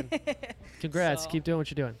 Hi, Ethan. Congrats. Keep doing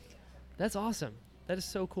what you're doing. That's awesome. That is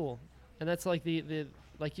so cool. And that's like the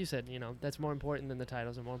like you said, that's more important than the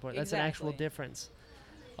titles are more important. Exactly. That's an actual difference.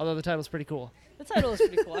 Although the title's pretty cool. The title is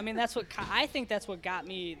pretty cool. I mean, I think that's what got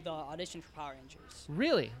me the audition for Power Rangers.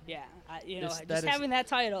 Really? Yeah. Just having that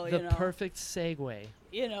title, the perfect segue.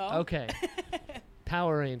 Okay.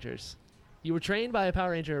 Power Rangers. You were trained by a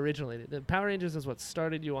Power Ranger originally. The Power Rangers is what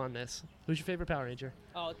started you on this. Who's your favorite Power Ranger?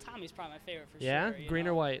 Oh, Tommy's probably my favorite for sure. Yeah? Green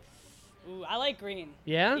or white? Ooh, I like green.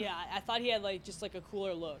 Yeah? Yeah, I thought he had like just like a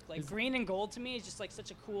cooler look. Like green and gold to me is just like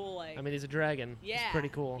such a cool like. I mean, he's a dragon. Yeah. It's pretty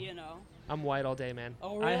cool. I'm white all day, man.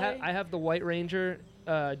 Oh, really? I have the White Ranger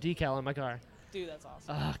decal on my car. Dude, that's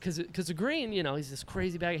awesome. Because the green, he's this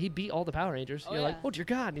crazy bag. He beat all the Power Rangers. You're like, oh dear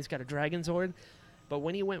God, and he's got a dragon sword. But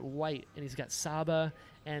when he went white and he's got Saba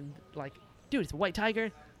and like, dude, it's a white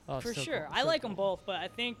tiger. Oh, for so sure. Cool. I like them both, but I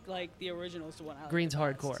think like the original is the one I like. Green's the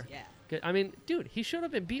hardcore. Yeah. I mean, dude, he showed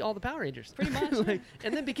up and beat all the Power Rangers. Pretty much.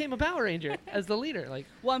 And then became a Power Ranger as the leader.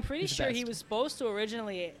 Well, I'm pretty sure he was supposed to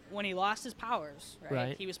originally, when he lost his powers,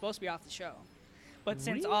 right? He was supposed to be off the show. But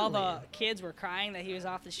since all the kids were crying that he was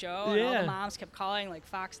off the show, and all the moms kept calling, like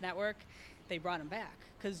Fox Network, they brought him back.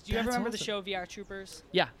 Because do you ever remember the show VR Troopers?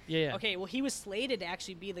 Yeah. Okay, well, he was slated to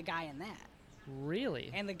actually be the guy in that.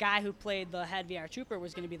 Really? And the guy who played the head VR Trooper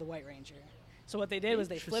was going to be the White Ranger. So what they did was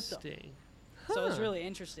they flipped him. Huh. So it was really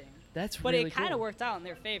interesting. That's really cool. But it kind of worked out in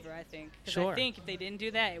their favor, I think. Because I think if they didn't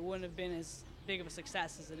do that, it wouldn't have been as big of a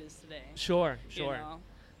success as it is today. Sure. You know?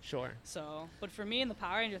 Sure. So, but for me in the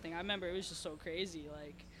Power Ranger thing, I remember it was just so crazy.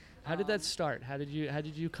 Like, how did that start? How did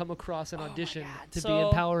you come across an audition to be in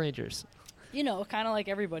Power Rangers? You know, kind of like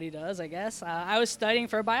everybody does, I guess. I was studying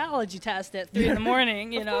for a biology test at 3 in the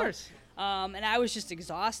morning, you know. Of course. And I was just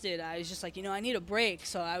exhausted. I was just like, you know, I need a break.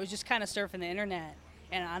 So I was just kind of surfing the internet.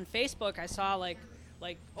 And on Facebook, I saw, like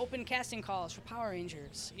open casting calls for Power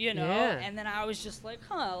Rangers, you know. Yeah. And then I was just like,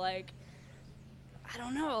 like, I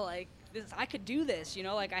don't know, like, I could do this, you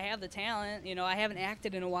know. Like, I have the talent. You know, I haven't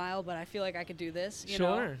acted in a while, but I feel like I could do this, you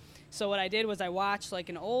know. So what I did was I watched, like,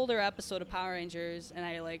 an older episode of Power Rangers, and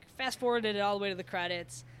I, like, fast-forwarded it all the way to the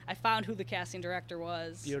credits. I found who the casting director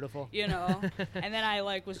was. Beautiful. You know. And then I,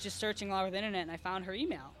 like, was just searching all over the internet, and I found her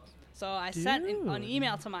email. So I sent an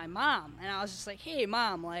email to my mom, and I was just like, hey,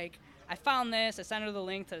 Mom, like, I found this. I sent her the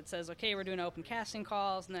link that says, okay, we're doing open casting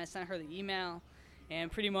calls, and then I sent her the email. And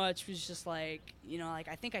pretty much was just like, you know, like,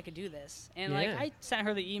 I think I could do this. And, like, I sent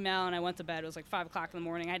her the email, and I went to bed. It was, like, 5 o'clock in the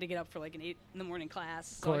morning. I had to get up for, like, an 8 in the morning class.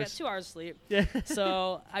 So I got 2 hours of sleep. Yeah.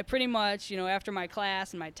 So I pretty much, you know, after my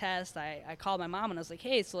class and my test, I called my mom, and I was like,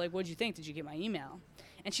 hey, so, like, what'd you think? Did you get my email?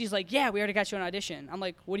 And she's like, yeah, we already got you an audition. I'm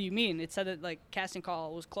like, what do you mean? It said that, like, casting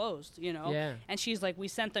call was closed, you know? Yeah. And she's like, we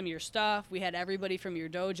sent them your stuff. We had everybody from your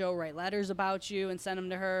dojo write letters about you and send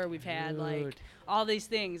them to her. We've had, like, all these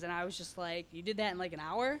things. And I was just like, you did that in, like, an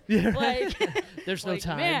hour? Yeah. Like, there's no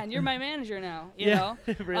time. Man, you're my manager now, you know?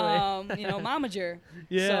 Really? You know, momager.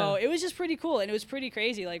 Yeah. So it was just pretty cool. And it was pretty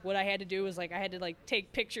crazy. Like, what I had to do was, like, I had to, like,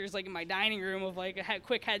 take pictures, like, in my dining room of, like, a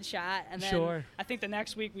quick headshot. And then I think the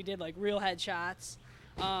next week we did, like, real headshots.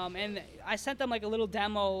 And I sent them, like, a little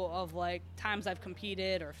demo of, like, times I've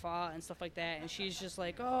competed or fought and stuff like that. And she's just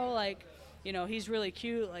like, oh, like, you know, he's really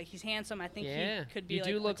cute. Like, he's handsome. I think he could be, you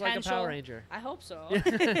do look like a Power Ranger. I hope so.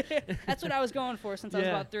 That's what I was going for since I was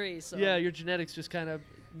about 3. So. Yeah, your genetics just kind of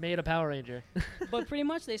made a Power Ranger. But pretty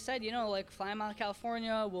much they said, you know, like, fly him out of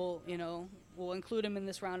California. We'll include him in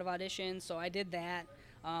this round of auditions. So I did that.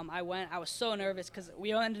 I was so nervous because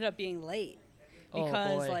we ended up being late.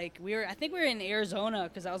 Because, like, I think we were in Arizona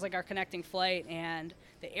because that was, like, our connecting flight, and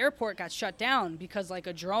the airport got shut down because, like,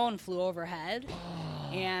 a drone flew overhead.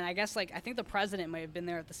 And I guess, like, I think the president might have been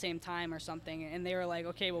there at the same time or something, and they were like,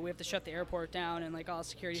 okay, well, we have to shut the airport down and, like, all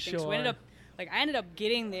security things. So we I ended up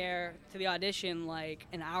getting there to the audition, like,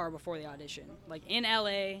 an hour before the audition. Like, in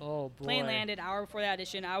L.A., plane landed, hour before the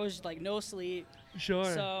audition. I was, like, no sleep.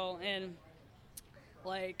 So, and,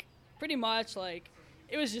 like, pretty much, like,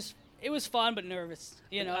 it was fun but nervous,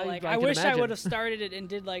 you know. Like, I wish I would have started it and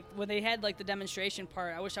did, like, when they had, like, the demonstration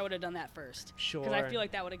part, I wish I would have done that first. Because I feel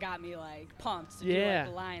like that would have got me, like, pumped to do, like,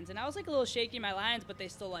 the lines. And I was, like, a little shaky in my lines, but they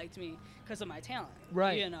still liked me because of my talent.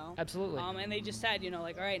 Right. You know. Absolutely. And they just said, you know,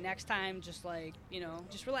 like, all right, next time, just, like, you know,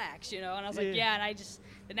 just relax, you know. And I was like, and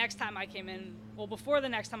the next time I came in, before the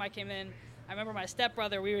next time I came in, I remember my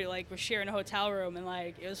stepbrother, we were sharing a hotel room, and,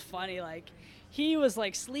 like, it was funny, like, he was,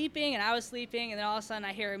 like, sleeping, and I was sleeping, and then all of a sudden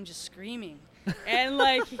I hear him just screaming. And,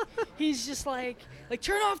 like, he's just like,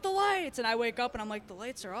 turn off the lights. And I wake up, and I'm like, the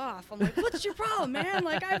lights are off. I'm like, what's your problem, man?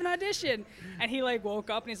 Like, I have an audition. And he, like, woke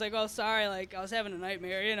up, and he's like, oh, sorry, like, I was having a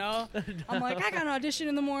nightmare, you know? I'm like, I got an audition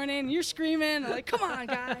in the morning. You're screaming. I'm like, come on,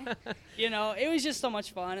 guy. You know, it was just so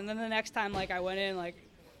much fun. And then the next time, like, I went in, like,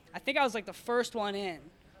 I think I was, like, the first one in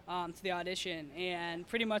to the audition. And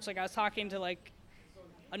pretty much, like, I was talking to, like,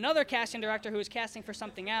 another casting director who was casting for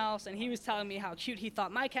something else, and he was telling me how cute he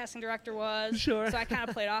thought my casting director was. So I kind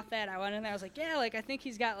of played off that. I went in there, I was like, yeah, like, I think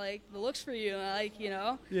he's got, like, the looks for you, like, you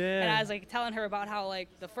know. And I was, like, telling her about how, like,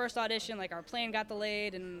 the first audition, like, our plane got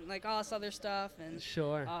delayed and, like, all this other stuff. And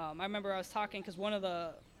I remember I was talking because one of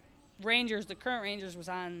the Rangers, the current Rangers, was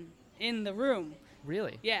in the room.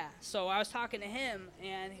 Really? Yeah. So I was talking to him,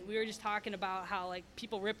 and we were just talking about how, like,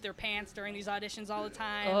 people rip their pants during these auditions all the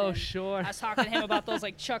time. Oh, I was talking to him about those,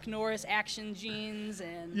 like, Chuck Norris action jeans,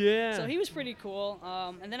 and so he was pretty cool.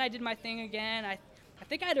 And then I did my thing again. I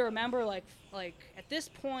think I had to remember, like at this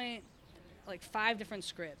point, like, 5 different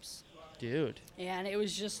scripts. Dude. And it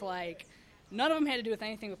was just like, none of them had to do with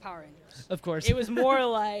anything with Power Rangers. Of course. It was more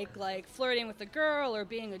like flirting with a girl or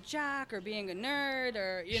being a jock or being a nerd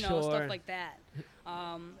or, you know, stuff like that.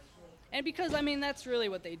 And because, I mean, that's really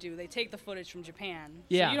what they do. They take the footage from Japan.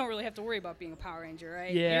 So you don't really have to worry about being a Power Ranger,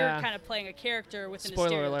 right? Yeah. You're kind of playing a character within Spoiler a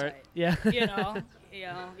stereotype. alert. Yeah. You know? you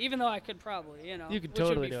know, even though I could probably, you know, you could which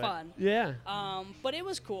totally would be do fun. It. Yeah. But it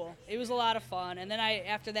was cool. It was a lot of fun. And then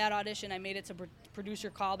after that audition, I made it to producer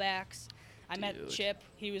callbacks. I met Chip.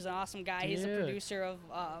 He was an awesome guy. He's the producer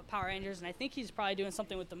of Power Rangers, and I think he's probably doing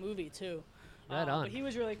something with the movie too. Right on. But he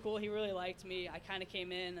was really cool. He really liked me. I kind of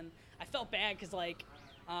came in, and I felt bad because, like,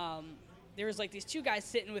 there was, like, these two guys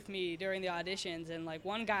sitting with me during the auditions, and, like,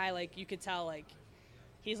 one guy, like, you could tell, like,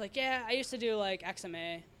 he's like, yeah, I used to do, like,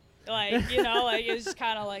 XMA. Like, you know, like, it was just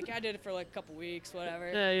kind of like, I did it for, like, a couple weeks,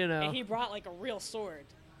 whatever. Yeah, you know. And he brought, like, a real sword.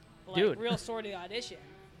 Like, Dude. real sword to the audition.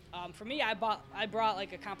 For me, I brought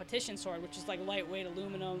like a competition sword, which is like lightweight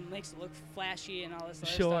aluminum, makes it look flashy and all this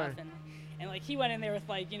other stuff. And like he went in there with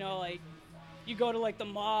like, you know, like you go to like the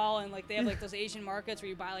mall and like they have like those Asian markets where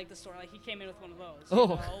you buy like the sword. Like he came in with one of those. You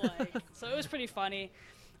know? Like, so it was pretty funny.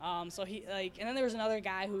 So he like, and then there was another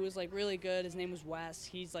guy who was like really good. His name was Wes.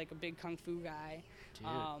 He's like a big kung fu guy.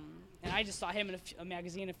 And I just saw him in a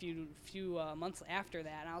magazine a few months after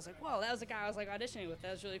that, and I was like, whoa, that was the guy I was like auditioning with. That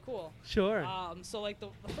was really cool. Sure. So like the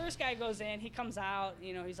first guy goes in, he comes out,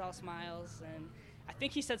 you know, he's all smiles, and I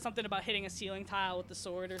think he said something about hitting a ceiling tile with the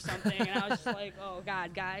sword or something, and I was just like, oh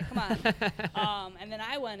God, guy, come on. And then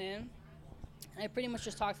I went in, and I pretty much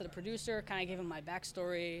just talked to the producer, kind of gave him my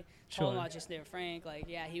backstory, told him about just David Frank, like,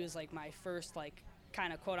 yeah, he was like my first like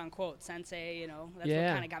kind of quote unquote sensei, you know, that's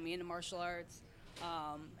what kind of got me into martial arts.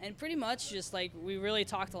 And pretty much just like we really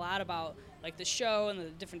talked a lot about like the show and the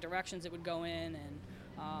different directions it would go in,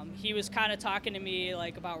 and he was kind of talking to me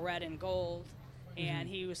like about red and gold, and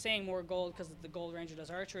he was saying more gold because the Gold Ranger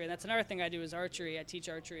does archery, and that's another thing I do is archery. I teach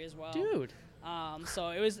archery as well. Dude. So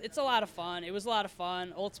it's a lot of fun. It was a lot of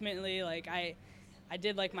fun. Ultimately, like I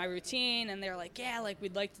did like my routine, and they're like, yeah, like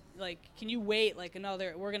we'd like to, like, can you wait like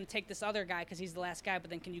we're gonna take this other guy because he's the last guy,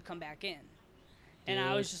 but then can you come back in? And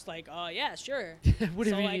I was just like, oh, yeah, sure. What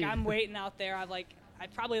so, do you like, mean? I'm waiting out there. I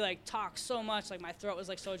probably, like, talk so much. Like, my throat was,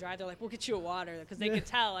 like, so dry. They're like, we'll get you a water. Because they could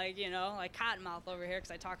tell, like, you know, like, cottonmouth over here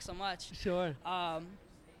because I talk so much. Sure.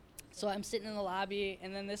 So I'm sitting in the lobby,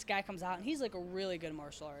 and then this guy comes out, and he's, like, a really good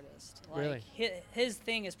martial artist. Like, really? His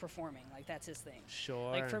thing is performing. Like, that's his thing.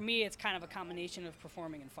 Sure. Like, for me, it's kind of a combination of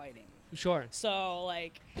performing and fighting. Sure. So,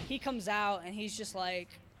 like, he comes out, and he's just like,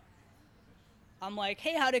 I'm like,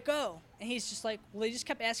 hey, how'd it go? And he's just like, well, they just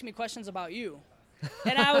kept asking me questions about you.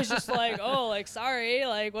 And I was just like, oh, like, sorry.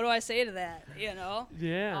 Like, what do I say to that, you know?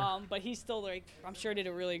 Yeah. But he still, like, I'm sure did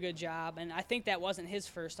a really good job. And I think that wasn't his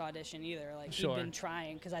first audition either. Like, he'd been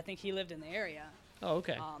trying because I think he lived in the area. Oh,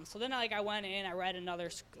 okay. So then, like, I went in, I read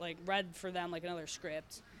read for them, like, another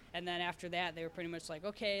script. And then after that, they were pretty much like,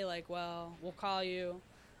 okay, like, well, we'll call you.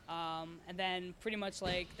 And then pretty much,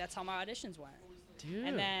 like, that's how my auditions went. Dude.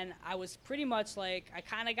 And then I was pretty much like, I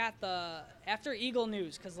kind of got after Eagle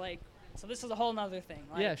News, because like, so this is a whole nother thing.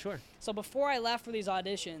 Like, yeah, sure. So before I left for these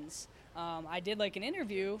auditions, I did like an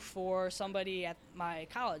interview for somebody at my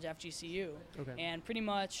college, FGCU. Okay. And pretty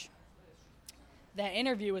much that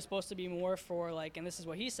interview was supposed to be more for like, and this is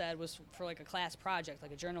what he said, was for like a class project,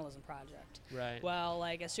 like a journalism project. Right. Well,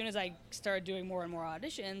 like as soon as I started doing more and more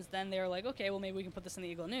auditions, then they were like, okay, well maybe we can put this in the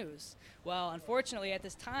Eagle News. Well, unfortunately at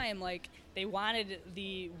this time, like they wanted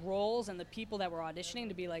the roles and the people that were auditioning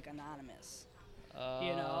to be like anonymous.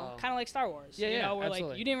 You know, kind of like Star Wars. Yeah, you know, where absolutely.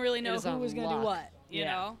 like you didn't really know who was going to do what. You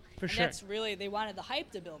know, for and sure. That's really, they wanted the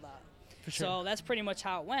hype to build up. For sure. So that's pretty much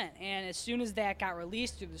how it went. And as soon as that got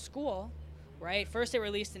released through the school, right? First they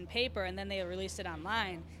released in paper, and then they released it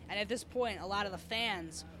online. And at this point, a lot of the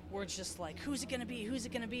fans were just like, who's it going to be? Who's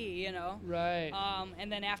it going to be? You know? Right.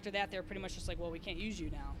 And then after that, they were pretty much just like, well, we can't use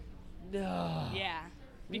you now. No. Yeah.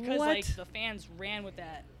 Because, what? like, the fans ran with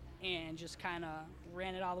that and just kind of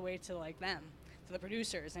ran it all the way to, like, them, to the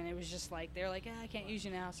producers. And it was just like, they're like, I can't use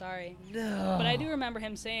you now, sorry. No. But I do remember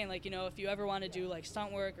him saying, like, you know, if you ever want to do, like,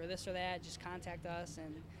 stunt work or this or that, just contact us.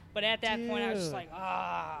 But at that point, I was just like,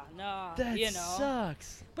 no, that you know.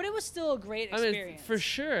 sucks. But it was still a great experience. I mean, for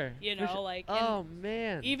sure. You know, like. Oh,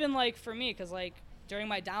 man. Even, like, for me, because, like, during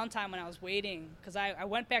my downtime when I was waiting, because I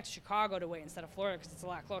went back to Chicago to wait instead of Florida because it's a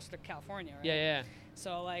lot closer to California, right? Yeah.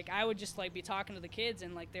 So, like, I would just, like, be talking to the kids,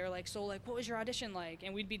 and, like, they were like, so, like, what was your audition like?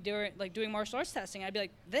 And we'd be doing martial arts testing. I'd be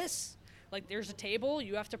like, this. Like, there's a table,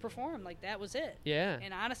 you have to perform. Like, that was it. Yeah.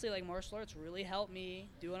 And honestly, like, martial arts really helped me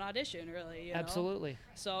do an audition, really, you know? Absolutely.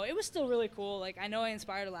 So it was still really cool. Like, I know I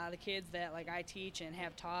inspired a lot of the kids that, like, I teach and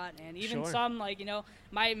have taught. And even some, like, you know,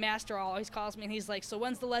 my master always calls me, and he's like, so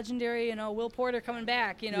when's the legendary, you know, Will Porter coming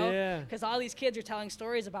back, you know? Yeah. Because all these kids are telling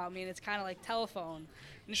stories about me, and it's kind of like telephone.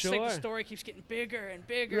 And it's just like the story keeps getting bigger and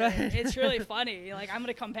bigger. Right. And it's really funny. Like, I'm going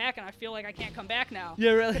to come back, and I feel like I can't come back now.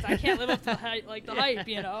 Yeah, really. Because I can't live up to the hype,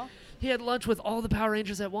 you know? he had lunch with all the Power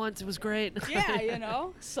Rangers at once. It was great. Yeah, you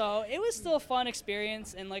know. So it was still a fun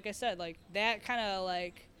experience, and like I said, like that kind of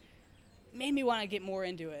like made me want to get more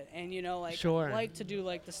into it, and you know, like like to do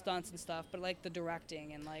like the stunts and stuff, but like the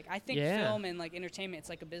directing and like I think film and like entertainment, it's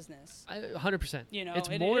like a business. 100%. You know, it's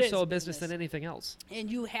more so a business than anything else. And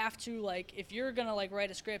you have to like, if you're gonna like write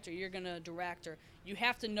a script or you're gonna direct, or you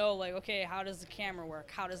have to know like, okay, how does the camera work?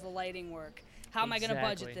 How does the lighting work? How am I going to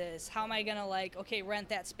budget this? How am I going to, like, okay, rent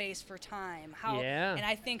that space for time? And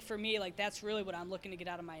I think for me, like, that's really what I'm looking to get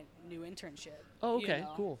out of my new internship. Oh, okay. You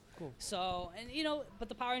know? Cool. So, and, you know, but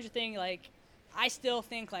the Power Ranger thing, like, I still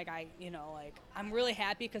think, like, I'm really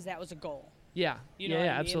happy because that was a goal. Yeah. You know what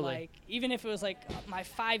I mean? Absolutely. Like, even if it was, like, my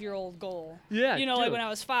 5-year-old goal. Yeah, you know, like, when I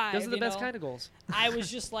was 5. Those are the best kind of goals. I was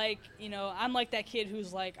just, like, you know, I'm like that kid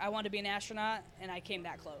who's, like, I want to be an astronaut, and I came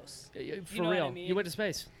that close. For you know real. What I mean? You went to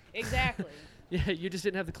space. Exactly. Yeah, you just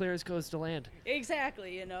didn't have the clearance codes to land.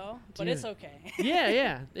 Exactly, you know, but it's okay.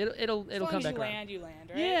 Yeah. It'll come back around. You land,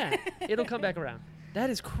 right? Yeah, it'll come back around. That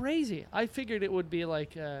is crazy. I figured it would be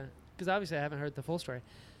like, because obviously I haven't heard the full story.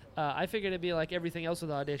 I figured it'd be like everything else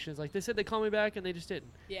with the auditions. Like they said they called me back and they just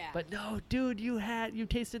didn't. Yeah. But no, dude, you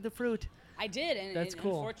tasted the fruit. I did, and that's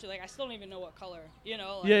cool. Unfortunately, like I still don't even know what color, you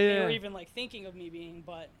know, like they were even like thinking of me being,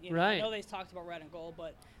 but you know, I know they talked about red and gold,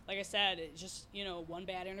 but like I said, it just, you know, one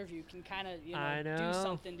bad interview can kind of, you know, do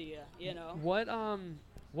something to you, you know.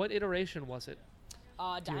 What iteration was it?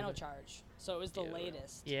 Dino Charge. So it was the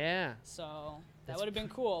latest. Yeah. So that would have been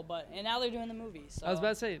cool, and now they're doing the movie. So I was about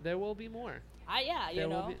to say there will be more. You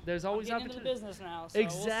know, there's always opportunity. Into the business now. So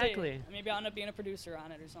exactly. We'll see. Maybe I'll end up being a producer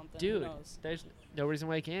on it or something. Dude, who knows? There's no reason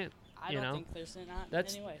why you can't. I don't think there's not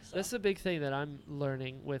anyway. So. That's the big thing that I'm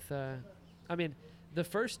learning with. I mean, the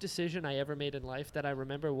first decision I ever made in life that I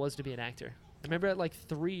remember was to be an actor. I remember at like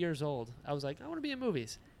 3 years old, I was like, I want to be in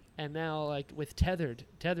movies. And now, like with Tethered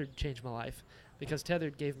changed my life because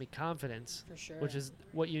Tethered gave me confidence, for sure, which is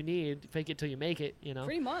what you need. Fake it till you make it, you know.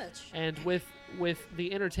 Pretty much. And with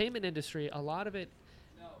the entertainment industry, a lot of it,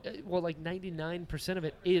 like 99% of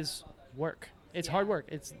it is work. It's hard work.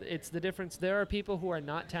 It's the difference. There are people who are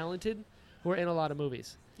not talented who are in a lot of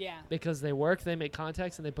movies. Yeah. Because they work, they make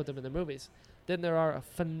contacts, and they put them in the movies. Then there are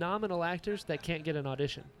phenomenal actors that can't get an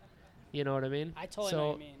audition. You know what I mean? I totally know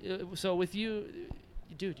what you mean. So with you,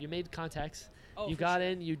 dude, you made contacts. Oh, you got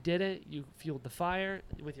in, you did it, you fueled the fire.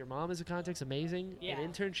 With your mom as a contact's amazing. Yeah. An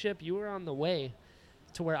internship, you were on the way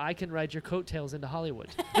to where I can ride your coattails into Hollywood.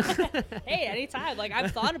 Hey, anytime. Like,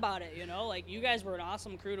 I've thought about it, you know? Like, you guys were an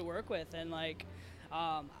awesome crew to work with, and, like,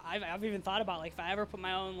 I've even thought about, like, if I ever put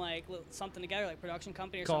my own, like, something together, like production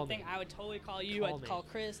company or something, I would totally call you. I'd call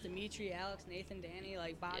Chris, Dimitri, Alex, Nathan, Danny,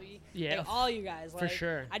 like, Bobby. Yeah. Like, all you guys. Like, for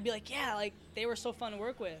sure. I'd be like, yeah, like, they were so fun to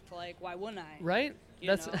work with. Like, why wouldn't I? Right?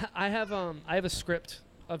 I have a script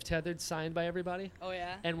of Tethered signed by everybody. Oh,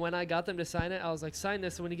 yeah? And when I got them to sign it, I was like, sign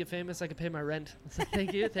this so when you get famous, I can pay my rent.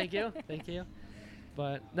 Thank you.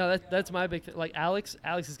 But, no, that's my big thing. Like, Alex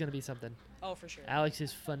is going to be something. Oh, for sure. Alex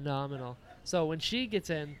is phenomenal. So when she gets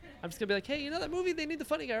in, I'm just going to be like, hey, you know that movie? They need the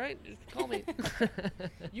funny guy, right? Just call me.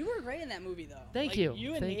 You were great in that movie, though. Thank you.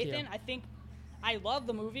 You and Nathan, I think I love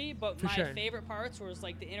the movie, but my favorite parts was,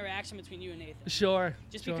 like, the interaction between you and Nathan. Sure.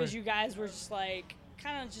 Just because you guys were just, like,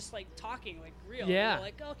 kind of just like talking like real. Yeah.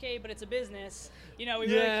 Like, okay, but it's a business. You know, we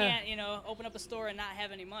really can't, you know, open up a store and not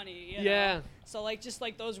have any money. You know? So like just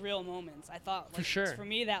like those real moments, I thought like, for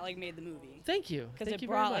me that like made the movie. Thank you. Because it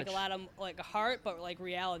brought like a lot of like a heart, but like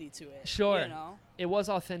reality to it. Sure. You know? It was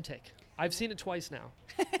authentic. I've seen it twice now.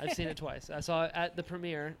 I saw it at the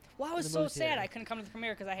premiere. Well, I was so sad I couldn't come to the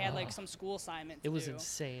premiere because I had like some school assignment to do. It was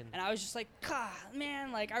insane. And I was just like, God,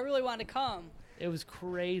 man, like I really wanted to come. It was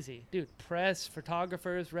crazy. Dude, press,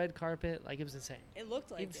 photographers, red carpet, like it was insane. It looked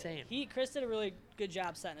like insane. Chris did a really good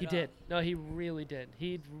job setting it up. He did. No, he really did.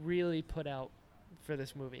 He really put out for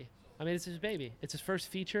this movie. I mean, it's his baby. It's his first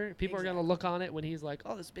feature. People are going to look on it when he's like,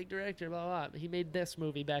 oh, this big director, blah, blah, blah. He made this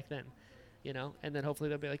movie back then, you know? And then hopefully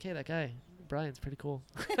they'll be like, hey, that guy, Brian's pretty cool.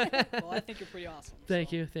 Well, I think you're pretty awesome.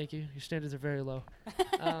 Thank you. Your standards are very low.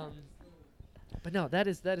 But no, that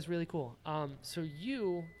is really cool. So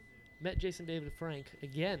you met Jason David Frank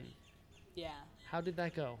again. Yeah. How did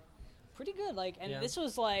that go? Pretty good. Like, and this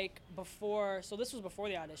was like before. So this was before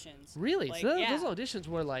the auditions. Really? Like, so those auditions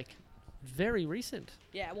were like very recent.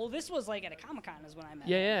 Yeah. Well, this was like at a Comic-Con is when I met.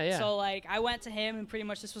 Yeah. So like I went to him and pretty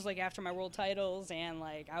much this was like after my world titles and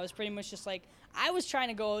like I was pretty much just like I was trying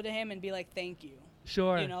to go to him and be like thank you.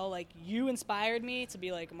 Sure. You know, like you inspired me to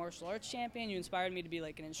be like a martial arts champion. You inspired me to be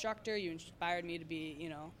like an instructor. You inspired me to be, you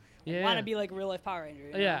know, and want to be like a real life Power Ranger.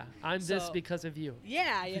 You know? Yeah, I'm this because of you.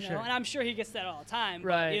 Yeah, you know, sure. and I'm sure he gets that all the time.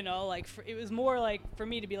 Right. But, you know, like it was more like for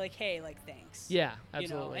me to be like, hey, like thanks. Yeah,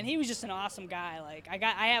 absolutely. You know? And he was just an awesome guy. Like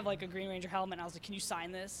I have like a Green Ranger helmet. And I was like, can you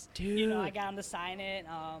sign this? Dude. You know, I got him to sign it.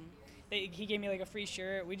 He gave me like a free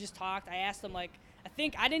shirt. We just talked. I asked him like,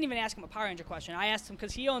 I didn't even ask him a Power Ranger question. I asked him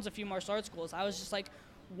because he owns a few martial arts schools. I was just like,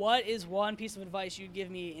 what is one piece of advice you'd give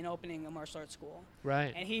me in opening a martial arts school?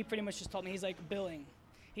 Right. And he pretty much just told me, he's like, billing.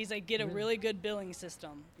 He's like, get a really good billing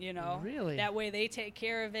system, you know? Really? That way they take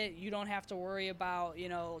care of it. You don't have to worry about, you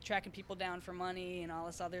know, tracking people down for money and all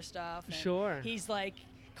this other stuff. And sure. He's like,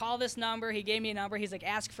 call this number. He gave me a number. He's like,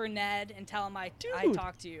 ask for Ned and tell him I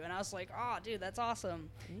talked to you. And I was like, oh, dude, that's awesome.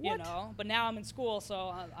 What? You know? But now I'm in school,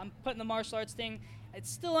 so I'm putting the martial arts thing. It's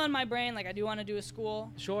still on my brain. Like, I do want to do a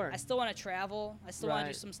school. Sure. I still want to travel. I still want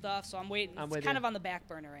to do some stuff. So I'm waiting. It's kind of on the back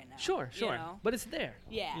burner right now. Sure. You know? But it's there.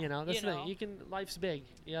 Yeah. You know, that's the thing. Life's big.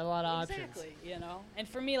 You got a lot of options. Exactly. You know? And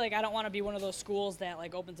for me, like, I don't want to be one of those schools that,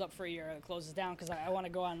 like, opens up for a year and closes down because I want to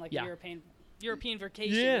go on, like, a European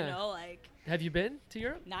vacation, you know? Like. Have you been to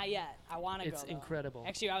Europe? Not yet. I want to go. It's incredible.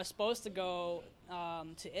 Actually, I was supposed to go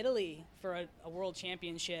to Italy for a world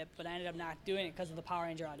championship, but I ended up not doing it because of the Power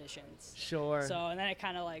Ranger auditions. Sure. So, and then it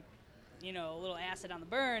kind of, like, you know, a little acid on the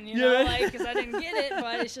burn, you know, like, because I didn't get it,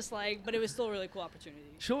 but it's just like, but it was still a really cool opportunity.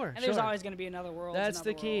 Sure, and there's always going to be another world. That's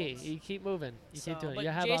the key. You keep moving. You keep doing it. But you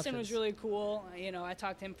have Jason options. was really cool. You know, I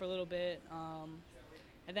talked to him for a little bit.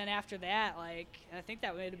 And then after that, like, I think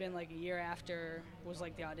that would have been like a year after was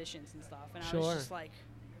like the auditions and stuff. And I was just like,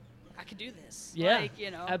 I could do this. Yeah, like,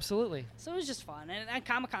 you know. Absolutely. So it was just fun. And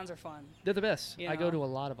Comic-Cons are fun. They're the best. You I know? go to a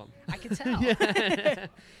lot of them. I can tell.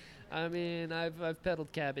 I mean, I've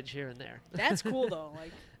peddled cabbage here and there. That's cool though.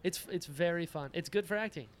 Like, it's very fun. It's good for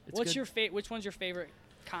acting. Which one's your favorite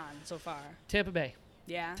con so far? Tampa Bay.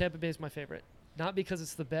 Yeah. Tampa Bay is my favorite. Not because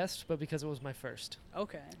it's the best, but because it was my first.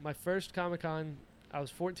 Okay. My first Comic-Con, I was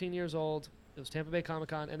 14 years old. It was Tampa Bay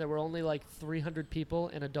Comic-Con, and there were only like 300 people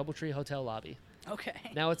in a DoubleTree hotel lobby.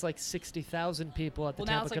 Okay. Now it's like 60,000 people at the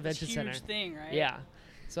Tampa Convention Center. Now it's like this huge thing, right? Yeah.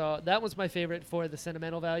 So that was my favorite for the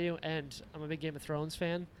sentimental value, and I'm a big Game of Thrones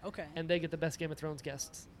fan. Okay. And they get the best Game of Thrones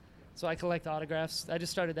guests. So I collect autographs. I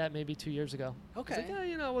just started that maybe 2 years ago. Okay. I was like,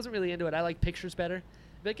 you know, I wasn't really into it. I like pictures better.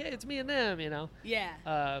 Like, hey, it's me and them, you know.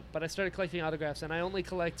 Yeah. But I started collecting autographs, and I only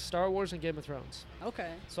collect Star Wars and Game of Thrones.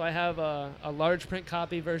 Okay. So I have a large print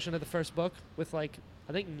copy version of the first book with, like,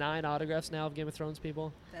 I think 9 autographs now of Game of Thrones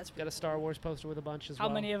people. That's got a Star Wars poster with a bunch as well.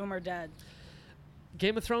 How many of them are dead?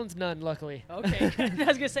 Game of Thrones, none, luckily. Okay. I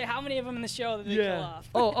was going to say, how many of them in the show did they kill off?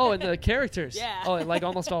 And the characters. Yeah. Oh, like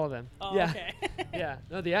almost all of them. Oh, yeah. okay. Yeah.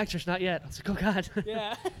 No, the actors, not yet. I was like, oh, God.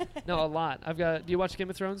 Yeah. No, a lot. Do you watch Game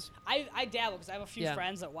of Thrones? I dabble because I have a few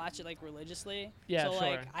friends that watch it, like, religiously. Yeah, so, sure.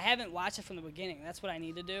 like, I haven't watched it from the beginning. That's what I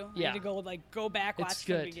need to do. Yeah. I need to go back, watch It's it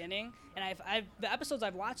from good. the beginning. And the episodes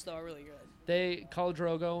I've watched, though, are really good. Khal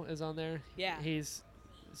Drogo is on there. Yeah. He's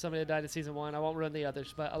somebody that died in season 1. I won't ruin the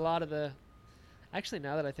others, but a lot of the... Actually,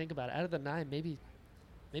 now that I think about it, out of the 9, maybe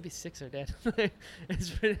 6 are dead. It's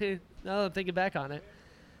pretty... Now that I'm thinking back on it.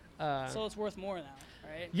 So it's worth more now,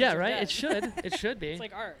 right? Yeah, right? Dead. It should. It should be. It's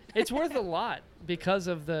like art. It's worth a lot because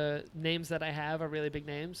of the names that I have are really big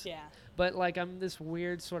names. Yeah. But, like, I'm this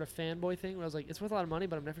weird sort of fanboy thing where I was like, it's worth a lot of money,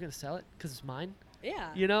 but I'm never going to sell it because it's mine. Yeah.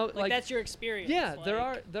 You know? Like that's your experience. Yeah,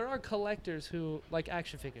 like. there are collectors who like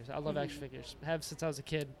action figures. I love action figures. Have since I was a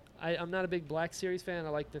kid. I'm not a big Black Series fan. I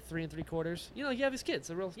like the 3 3/4. You know, you have his kids,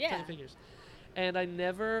 the real tiny figures. And I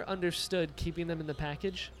never understood keeping them in the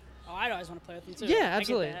package. Oh, I'd always want to play with them too. Yeah,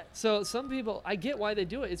 absolutely. So some people, I get why they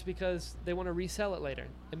do it. It's because they want to resell it later.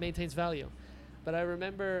 It maintains value. But I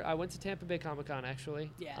remember I went to Tampa Bay Comic-Con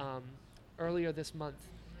actually earlier this month.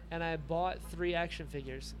 And I bought 3 action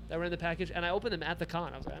figures that were in the package, and I opened them at the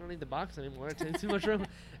con. I was like, I don't need the box anymore. It takes too much room.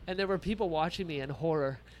 And there were people watching me in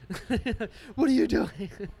horror. What are you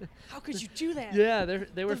doing? How could you do that? Yeah,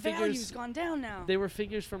 they were the figures. The value's gone down now. They were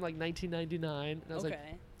figures from like 1999. And I was like,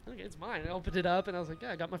 okay, it's mine. I opened it up, and I was like,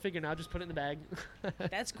 yeah, I got my figure now. Just put it in the bag.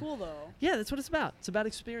 That's cool, though. Yeah, that's what it's about. It's about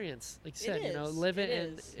experience. Like you said, you know, live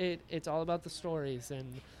it, and it's all about the stories.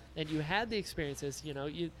 And you had the experiences, you know,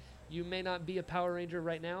 You may not be a Power Ranger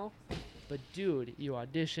right now, but dude, you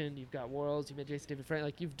auditioned, you've got Worlds, you met Jason David Frank,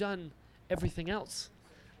 like you've done everything else,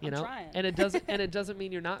 you know. Trying. And it doesn't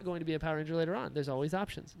mean you're not going to be a Power Ranger later on. There's always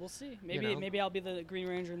options. We'll see. Maybe I'll be the Green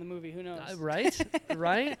Ranger in the movie. Who knows? Right,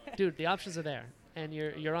 right, dude. The options are there, and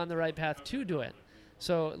you're on the right path to do it.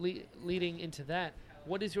 So leading into that,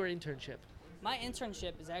 what is your internship? My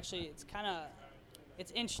internship is actually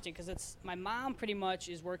it's interesting because my mom pretty much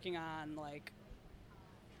is working on like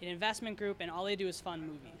an investment group, and all they do is fund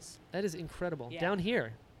movies. That is incredible. Yeah. Down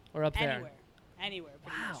here. or up there? Anywhere,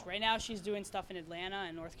 pretty much. Right now, she's doing stuff in Atlanta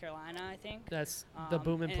and North Carolina, I think. That's the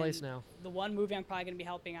booming place now. The one movie I'm probably going to be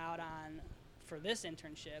helping out on for this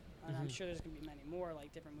internship, and I'm sure there's going to be many more,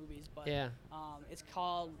 like different movies, but it's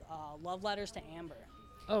called Love Letters to Amber.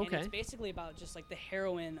 Oh, okay. And it's basically about just like the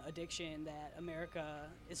heroin addiction that America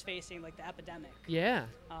is facing, like the epidemic. Yeah.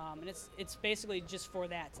 And it's basically just for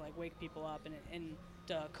that, to like wake people up. And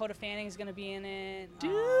Dakota Fanning is going to be in it.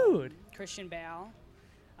 Dude. Christian Bale.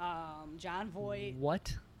 John Voight.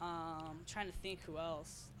 What? Trying to think who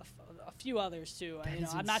else. A few others too.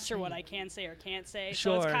 I'm not sure what I can say or can't say.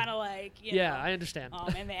 Sure. So it's kind of like, I understand.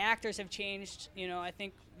 And the actors have changed. I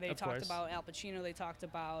think they talked course. about Al Pacino. They talked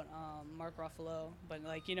about Mark Ruffalo. But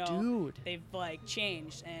like, Dude. they've like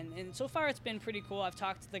changed. And so far it's been pretty cool. I've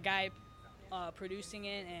talked to the guy producing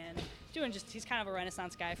it and he's kind of a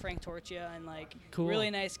Renaissance guy, Frank Torchia, and like cool. Really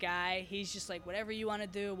nice guy. He's just like, whatever you want to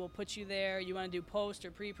do, we'll put you there. You want to do post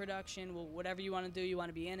or pre-production, whatever you want to do, you want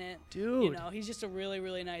to be in it. Dude. He's just a really,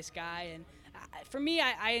 really nice guy. And for me,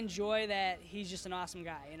 I enjoy that he's just an awesome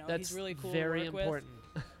guy. That's he's really cool very to work important.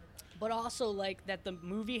 with. But also like that the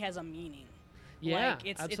movie has a meaning. Yeah,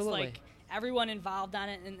 like, absolutely. It's like everyone involved on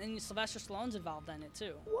it, and Sylvester Stallone's involved on it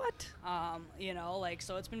too. What?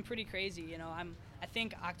 So it's been pretty crazy. I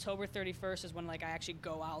think October 31st is when like I actually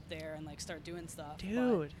go out there and like start doing stuff.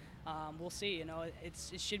 Dude. But, we'll see.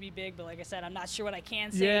 It should be big, but like I said, I'm not sure what I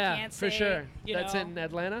can say. Can't for say, sure. That's in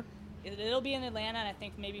Atlanta. It'll be in Atlanta, and I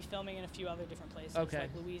think maybe filming in a few other different places, like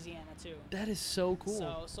Louisiana too. That is so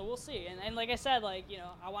cool. So we'll see. And like I said, like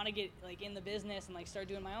I want to get like in the business and like start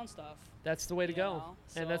doing my own stuff. That's the way to go,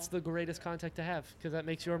 and that's the greatest contact to have, because that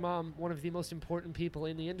makes your mom one of the most important people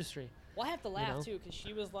in the industry. Well, I have to laugh too, because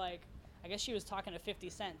she was like, I guess she was talking to 50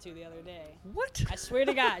 Cent too the other day. What? I swear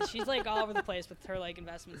to God, she's like all over the place with her like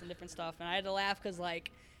investments and different stuff, and I had to laugh because like.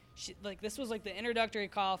 This was like the introductory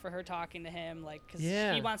call for her talking to him, like, because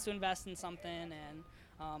he wants to invest in something, and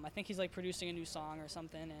I think he's like producing a new song or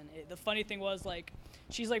something. And the funny thing was, like,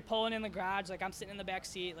 she's like pulling in the garage, like I'm sitting in the back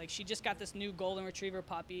seat, like she just got this new golden retriever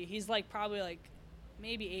puppy. He's like probably like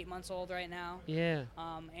maybe 8 months old right now. Yeah.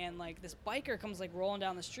 And like this biker comes like rolling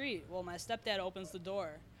down the street. Well, my stepdad opens the door,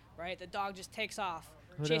 right? The dog just takes off.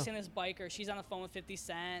 Chasing this biker. She's on the phone with 50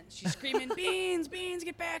 Cent. She's screaming, Beans,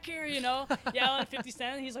 get back here, yelling at 50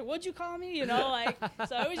 Cent. He's like, what'd you call me? Like,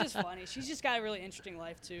 so it was just funny. She's just got a really interesting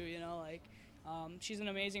life too, like, she's an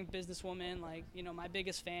amazing businesswoman, like, my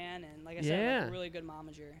biggest fan, and like I said, like, a really good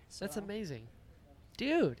momager. So. That's amazing.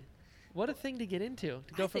 Dude, what a thing to get into,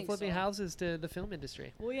 to go from flipping houses to the film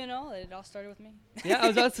industry. Well, it all started with me. Yeah, I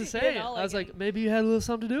was about to say, I was like, maybe you had a little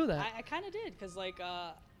something to do with that. I kind of did, because like,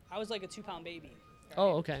 I was like a 2-pound baby. Right?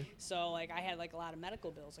 Oh, okay. So like I had like a lot of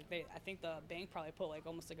medical bills. Like I think the bank probably put like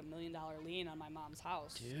almost like $1 million lien on my mom's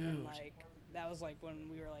house. Dude. And like that was like when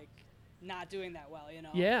we were like not doing that well,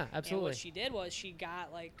 Yeah, absolutely. And what she did was she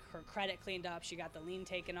got like her credit cleaned up. She got the lien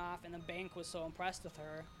taken off, and the bank was so impressed with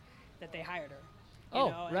her that they hired her.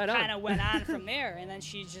 And right on. Kind of went on from there, and then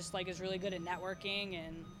she just like is really good at networking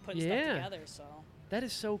and putting stuff together. So that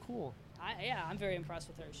is so cool. I'm very impressed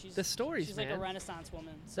with her. She's the stories, she's man. like a Renaissance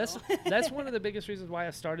woman. So. That's one of the biggest reasons why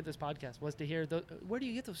I started this podcast, was to hear where do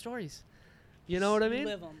you get those stories? You know what I mean?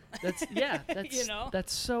 Live them. That's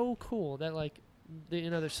that's so cool. That like,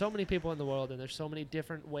 there's so many people in the world, and there's so many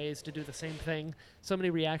different ways to do the same thing, so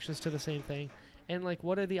many reactions to the same thing, and like,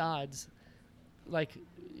 what are the odds? Like,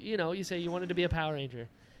 you say you wanted to be a Power Ranger.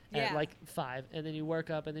 At like 5, and then you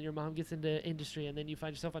work up, and then your mom gets into industry, and then you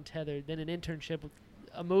find yourself on Tethered, then an internship with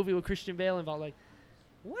a movie with Christian Bale involved. Like,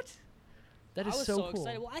 what? That is so cool.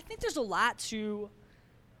 Excited. Well, I think there's a lot to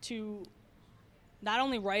not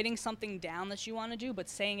only writing something down that you want to do, but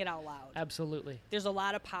saying it out loud. Absolutely. There's a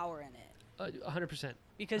lot of power in it. 100%.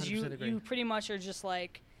 Because 100% you pretty much are just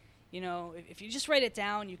like, if you just write it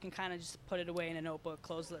down, you can kind of just put it away in a notebook,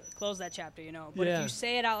 close that chapter, But if you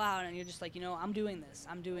say it out loud and you're just like, I'm doing this,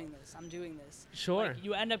 I'm doing this, I'm doing this. Sure. Like,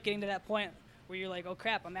 you end up getting to that point where you're like, oh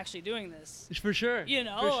crap, I'm actually doing this. For sure. For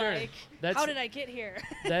sure. Like, how did I get here?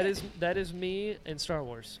 that is me in Star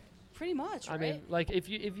Wars. Pretty much, right? I mean, like, if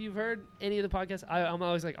you've heard any of the podcasts, I'm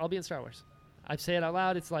always like, I'll be in Star Wars. I say it out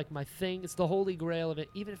loud. It's like my thing. It's the holy grail of it.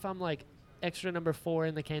 Even if I'm like extra number 4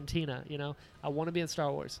 in the cantina, I want to be in Star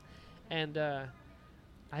Wars. And I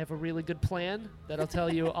have a really good plan that I'll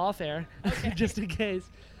tell you off air, just in case.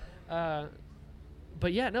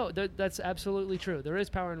 But yeah, no, that's absolutely true. There is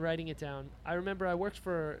power in writing it down. I remember I worked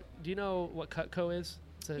for. Do you know what Cutco is?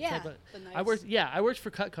 It's a type of, the knives. I worked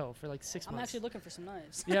for Cutco for like 6 months. I'm actually looking for some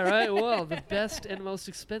knives. Yeah, right. Well, the best and most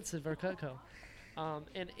expensive are Cutco.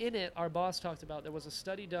 And in it, our boss talked about there was a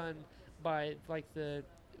study done by like the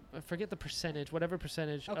forget the percentage, whatever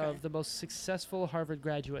percentage of the most successful Harvard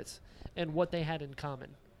graduates and what they had in common.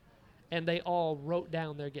 And they all wrote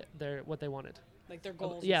down their what they wanted. Like their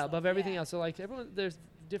goals. Above everything else. So like everyone, there's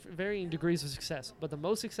different varying degrees of success, but the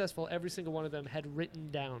most successful, every single one of them had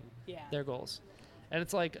written down their goals. And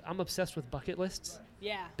it's like, I'm obsessed with bucket lists.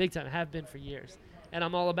 Yeah. Big time. I have been for years. And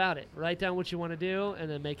I'm all about it. Write down what you want to do and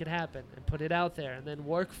then make it happen and put it out there and then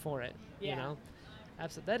work for it. You know?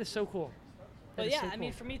 Absolutely. That is so cool. But yeah, I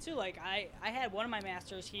mean, for me too, like I had one of my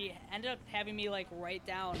masters, he ended up having me like write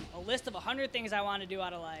down a list of 100 things I want to do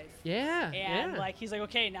out of life. Yeah. And like, he's like,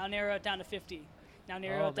 okay, now narrow it down to 50. Now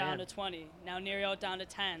narrow it down to 20. Now narrow it down to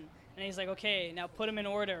 10. And he's like, okay, now put them in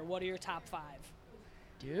order. What are your top 5?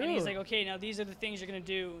 Dude. And he's like, okay, now these are the things you're going to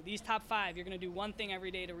do. These top 5, you're going to do one thing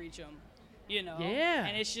every day to reach them. You know? Yeah.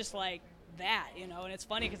 And it's just like that, you know? And it's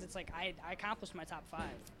funny because it's like I accomplished my top 5.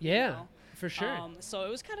 Yeah. You know? For sure. So it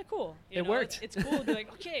was kind of cool. It worked. It's cool to be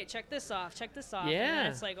like, okay, check this off. Yeah. And then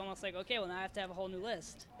it's like almost like, okay, well, now I have to have a whole new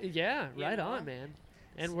list. Yeah, right on, man.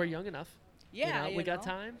 And we're young enough. Yeah, we got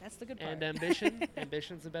time. That's the good part. And ambition.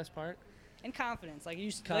 Ambition's the best part. And confidence. Like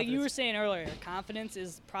you were saying earlier, confidence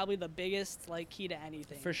is probably the biggest key to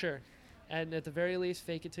anything. For sure. And at the very least,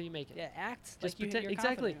 fake it till you make it. Yeah, act just like pretend. You're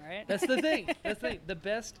exactly. Right? That's the thing. That's the thing.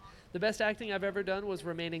 The best acting I've ever done was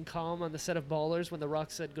remaining calm on the set of Ballers when The Rock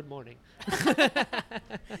said good morning.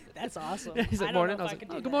 That's awesome. He said morning. I was like,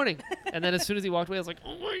 oh, good morning. And then as soon as he walked away, I was like,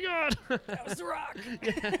 oh my God. That was The Rock.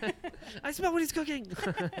 I smell what he's cooking.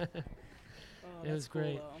 It was cool,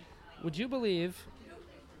 great. Though. Would you believe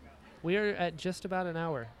we are at just about an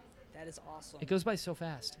hour? That is awesome. It goes by so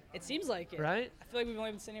fast. It seems like it. Right? I feel like we've only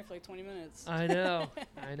been sitting here for like 20 minutes. I know.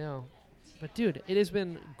 I know. But, dude, it has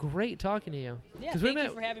been great talking to you. Yeah, thank you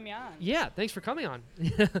for having me on. Yeah, thanks for coming on.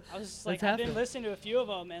 I was just like, I've been listening to a few of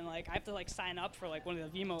them, and like I have to like sign up for like one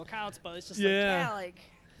of the Vimeo accounts, but it's just like.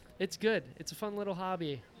 It's good. It's a fun little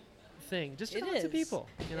hobby thing. Just to talk to people.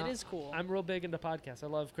 You know? It is cool. I'm real big into podcasts. I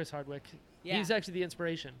love Chris Hardwick. Yeah. He's actually the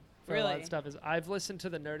inspiration for a lot of stuff. I've listened to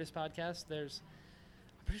the Nerdist podcast.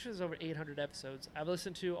 I'm pretty sure there's over 800 episodes. I've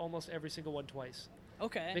listened to almost every single one twice.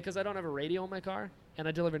 Okay. Because I don't have a radio in my car, and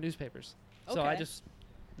I deliver newspapers. So I just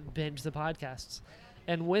binge the podcasts.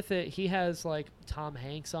 And with it, he has, like, Tom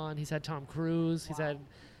Hanks on. He's had Tom Cruise. Wow. He's had,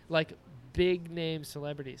 like, big-name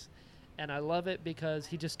celebrities. And I love it because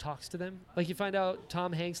he just talks to them. Like, you find out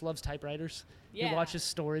Tom Hanks loves typewriters. Yeah. He watches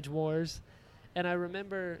Storage Wars. And I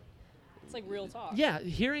remember... It's like real talk. Yeah,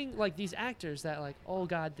 hearing, like, these actors that, like, oh,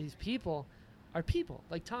 God, these people are people.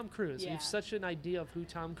 Like Tom Cruise. You have such an idea of who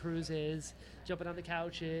Tom Cruise is, jumping on the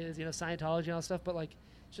couches, Scientology and all that stuff. But, like,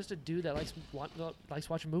 just a dude that likes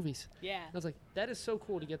watching movies. Yeah. And I was like, that is so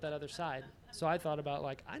cool to get that other side. So I thought about,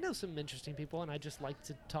 like, I know some interesting people, and I just like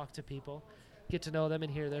to talk to people, get to know them and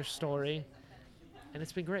hear their story. And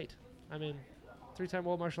it's been great. I mean, 3-time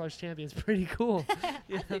World Martial Arts Champion is pretty cool.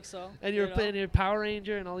 I think so. And you're a Power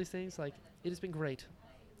Ranger and all these things. Like, it has been great.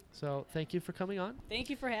 So thank you for coming on. Thank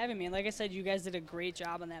you for having me. And like I said, you guys did a great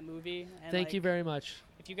job on that movie. And thank you very much.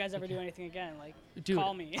 If you guys ever do anything again, dude,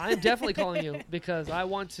 call me. I'm definitely calling you because I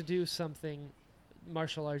want to do something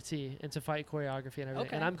martial artsy and to fight choreography and everything.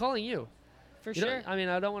 Okay. And I'm calling you. For sure. I mean,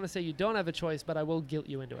 I don't want to say you don't have a choice, but I will guilt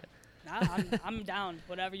you into it. Nah, I'm down.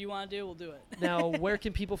 Whatever you want to do, we'll do it. Now, where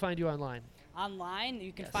can people find you online? Online,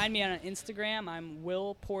 you can find me on Instagram. I'm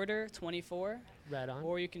Will Porter 24. Right on.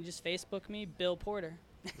 Or you can just Facebook me, Bill Porter.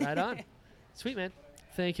 Right on. Sweet, man.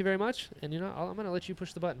 Thank you very much. And, I'm going to let you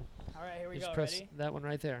push the button. All right, here we go. Just press Ready? that one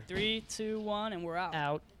right there. 3, 2, 1, and we're out.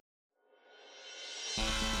 Out.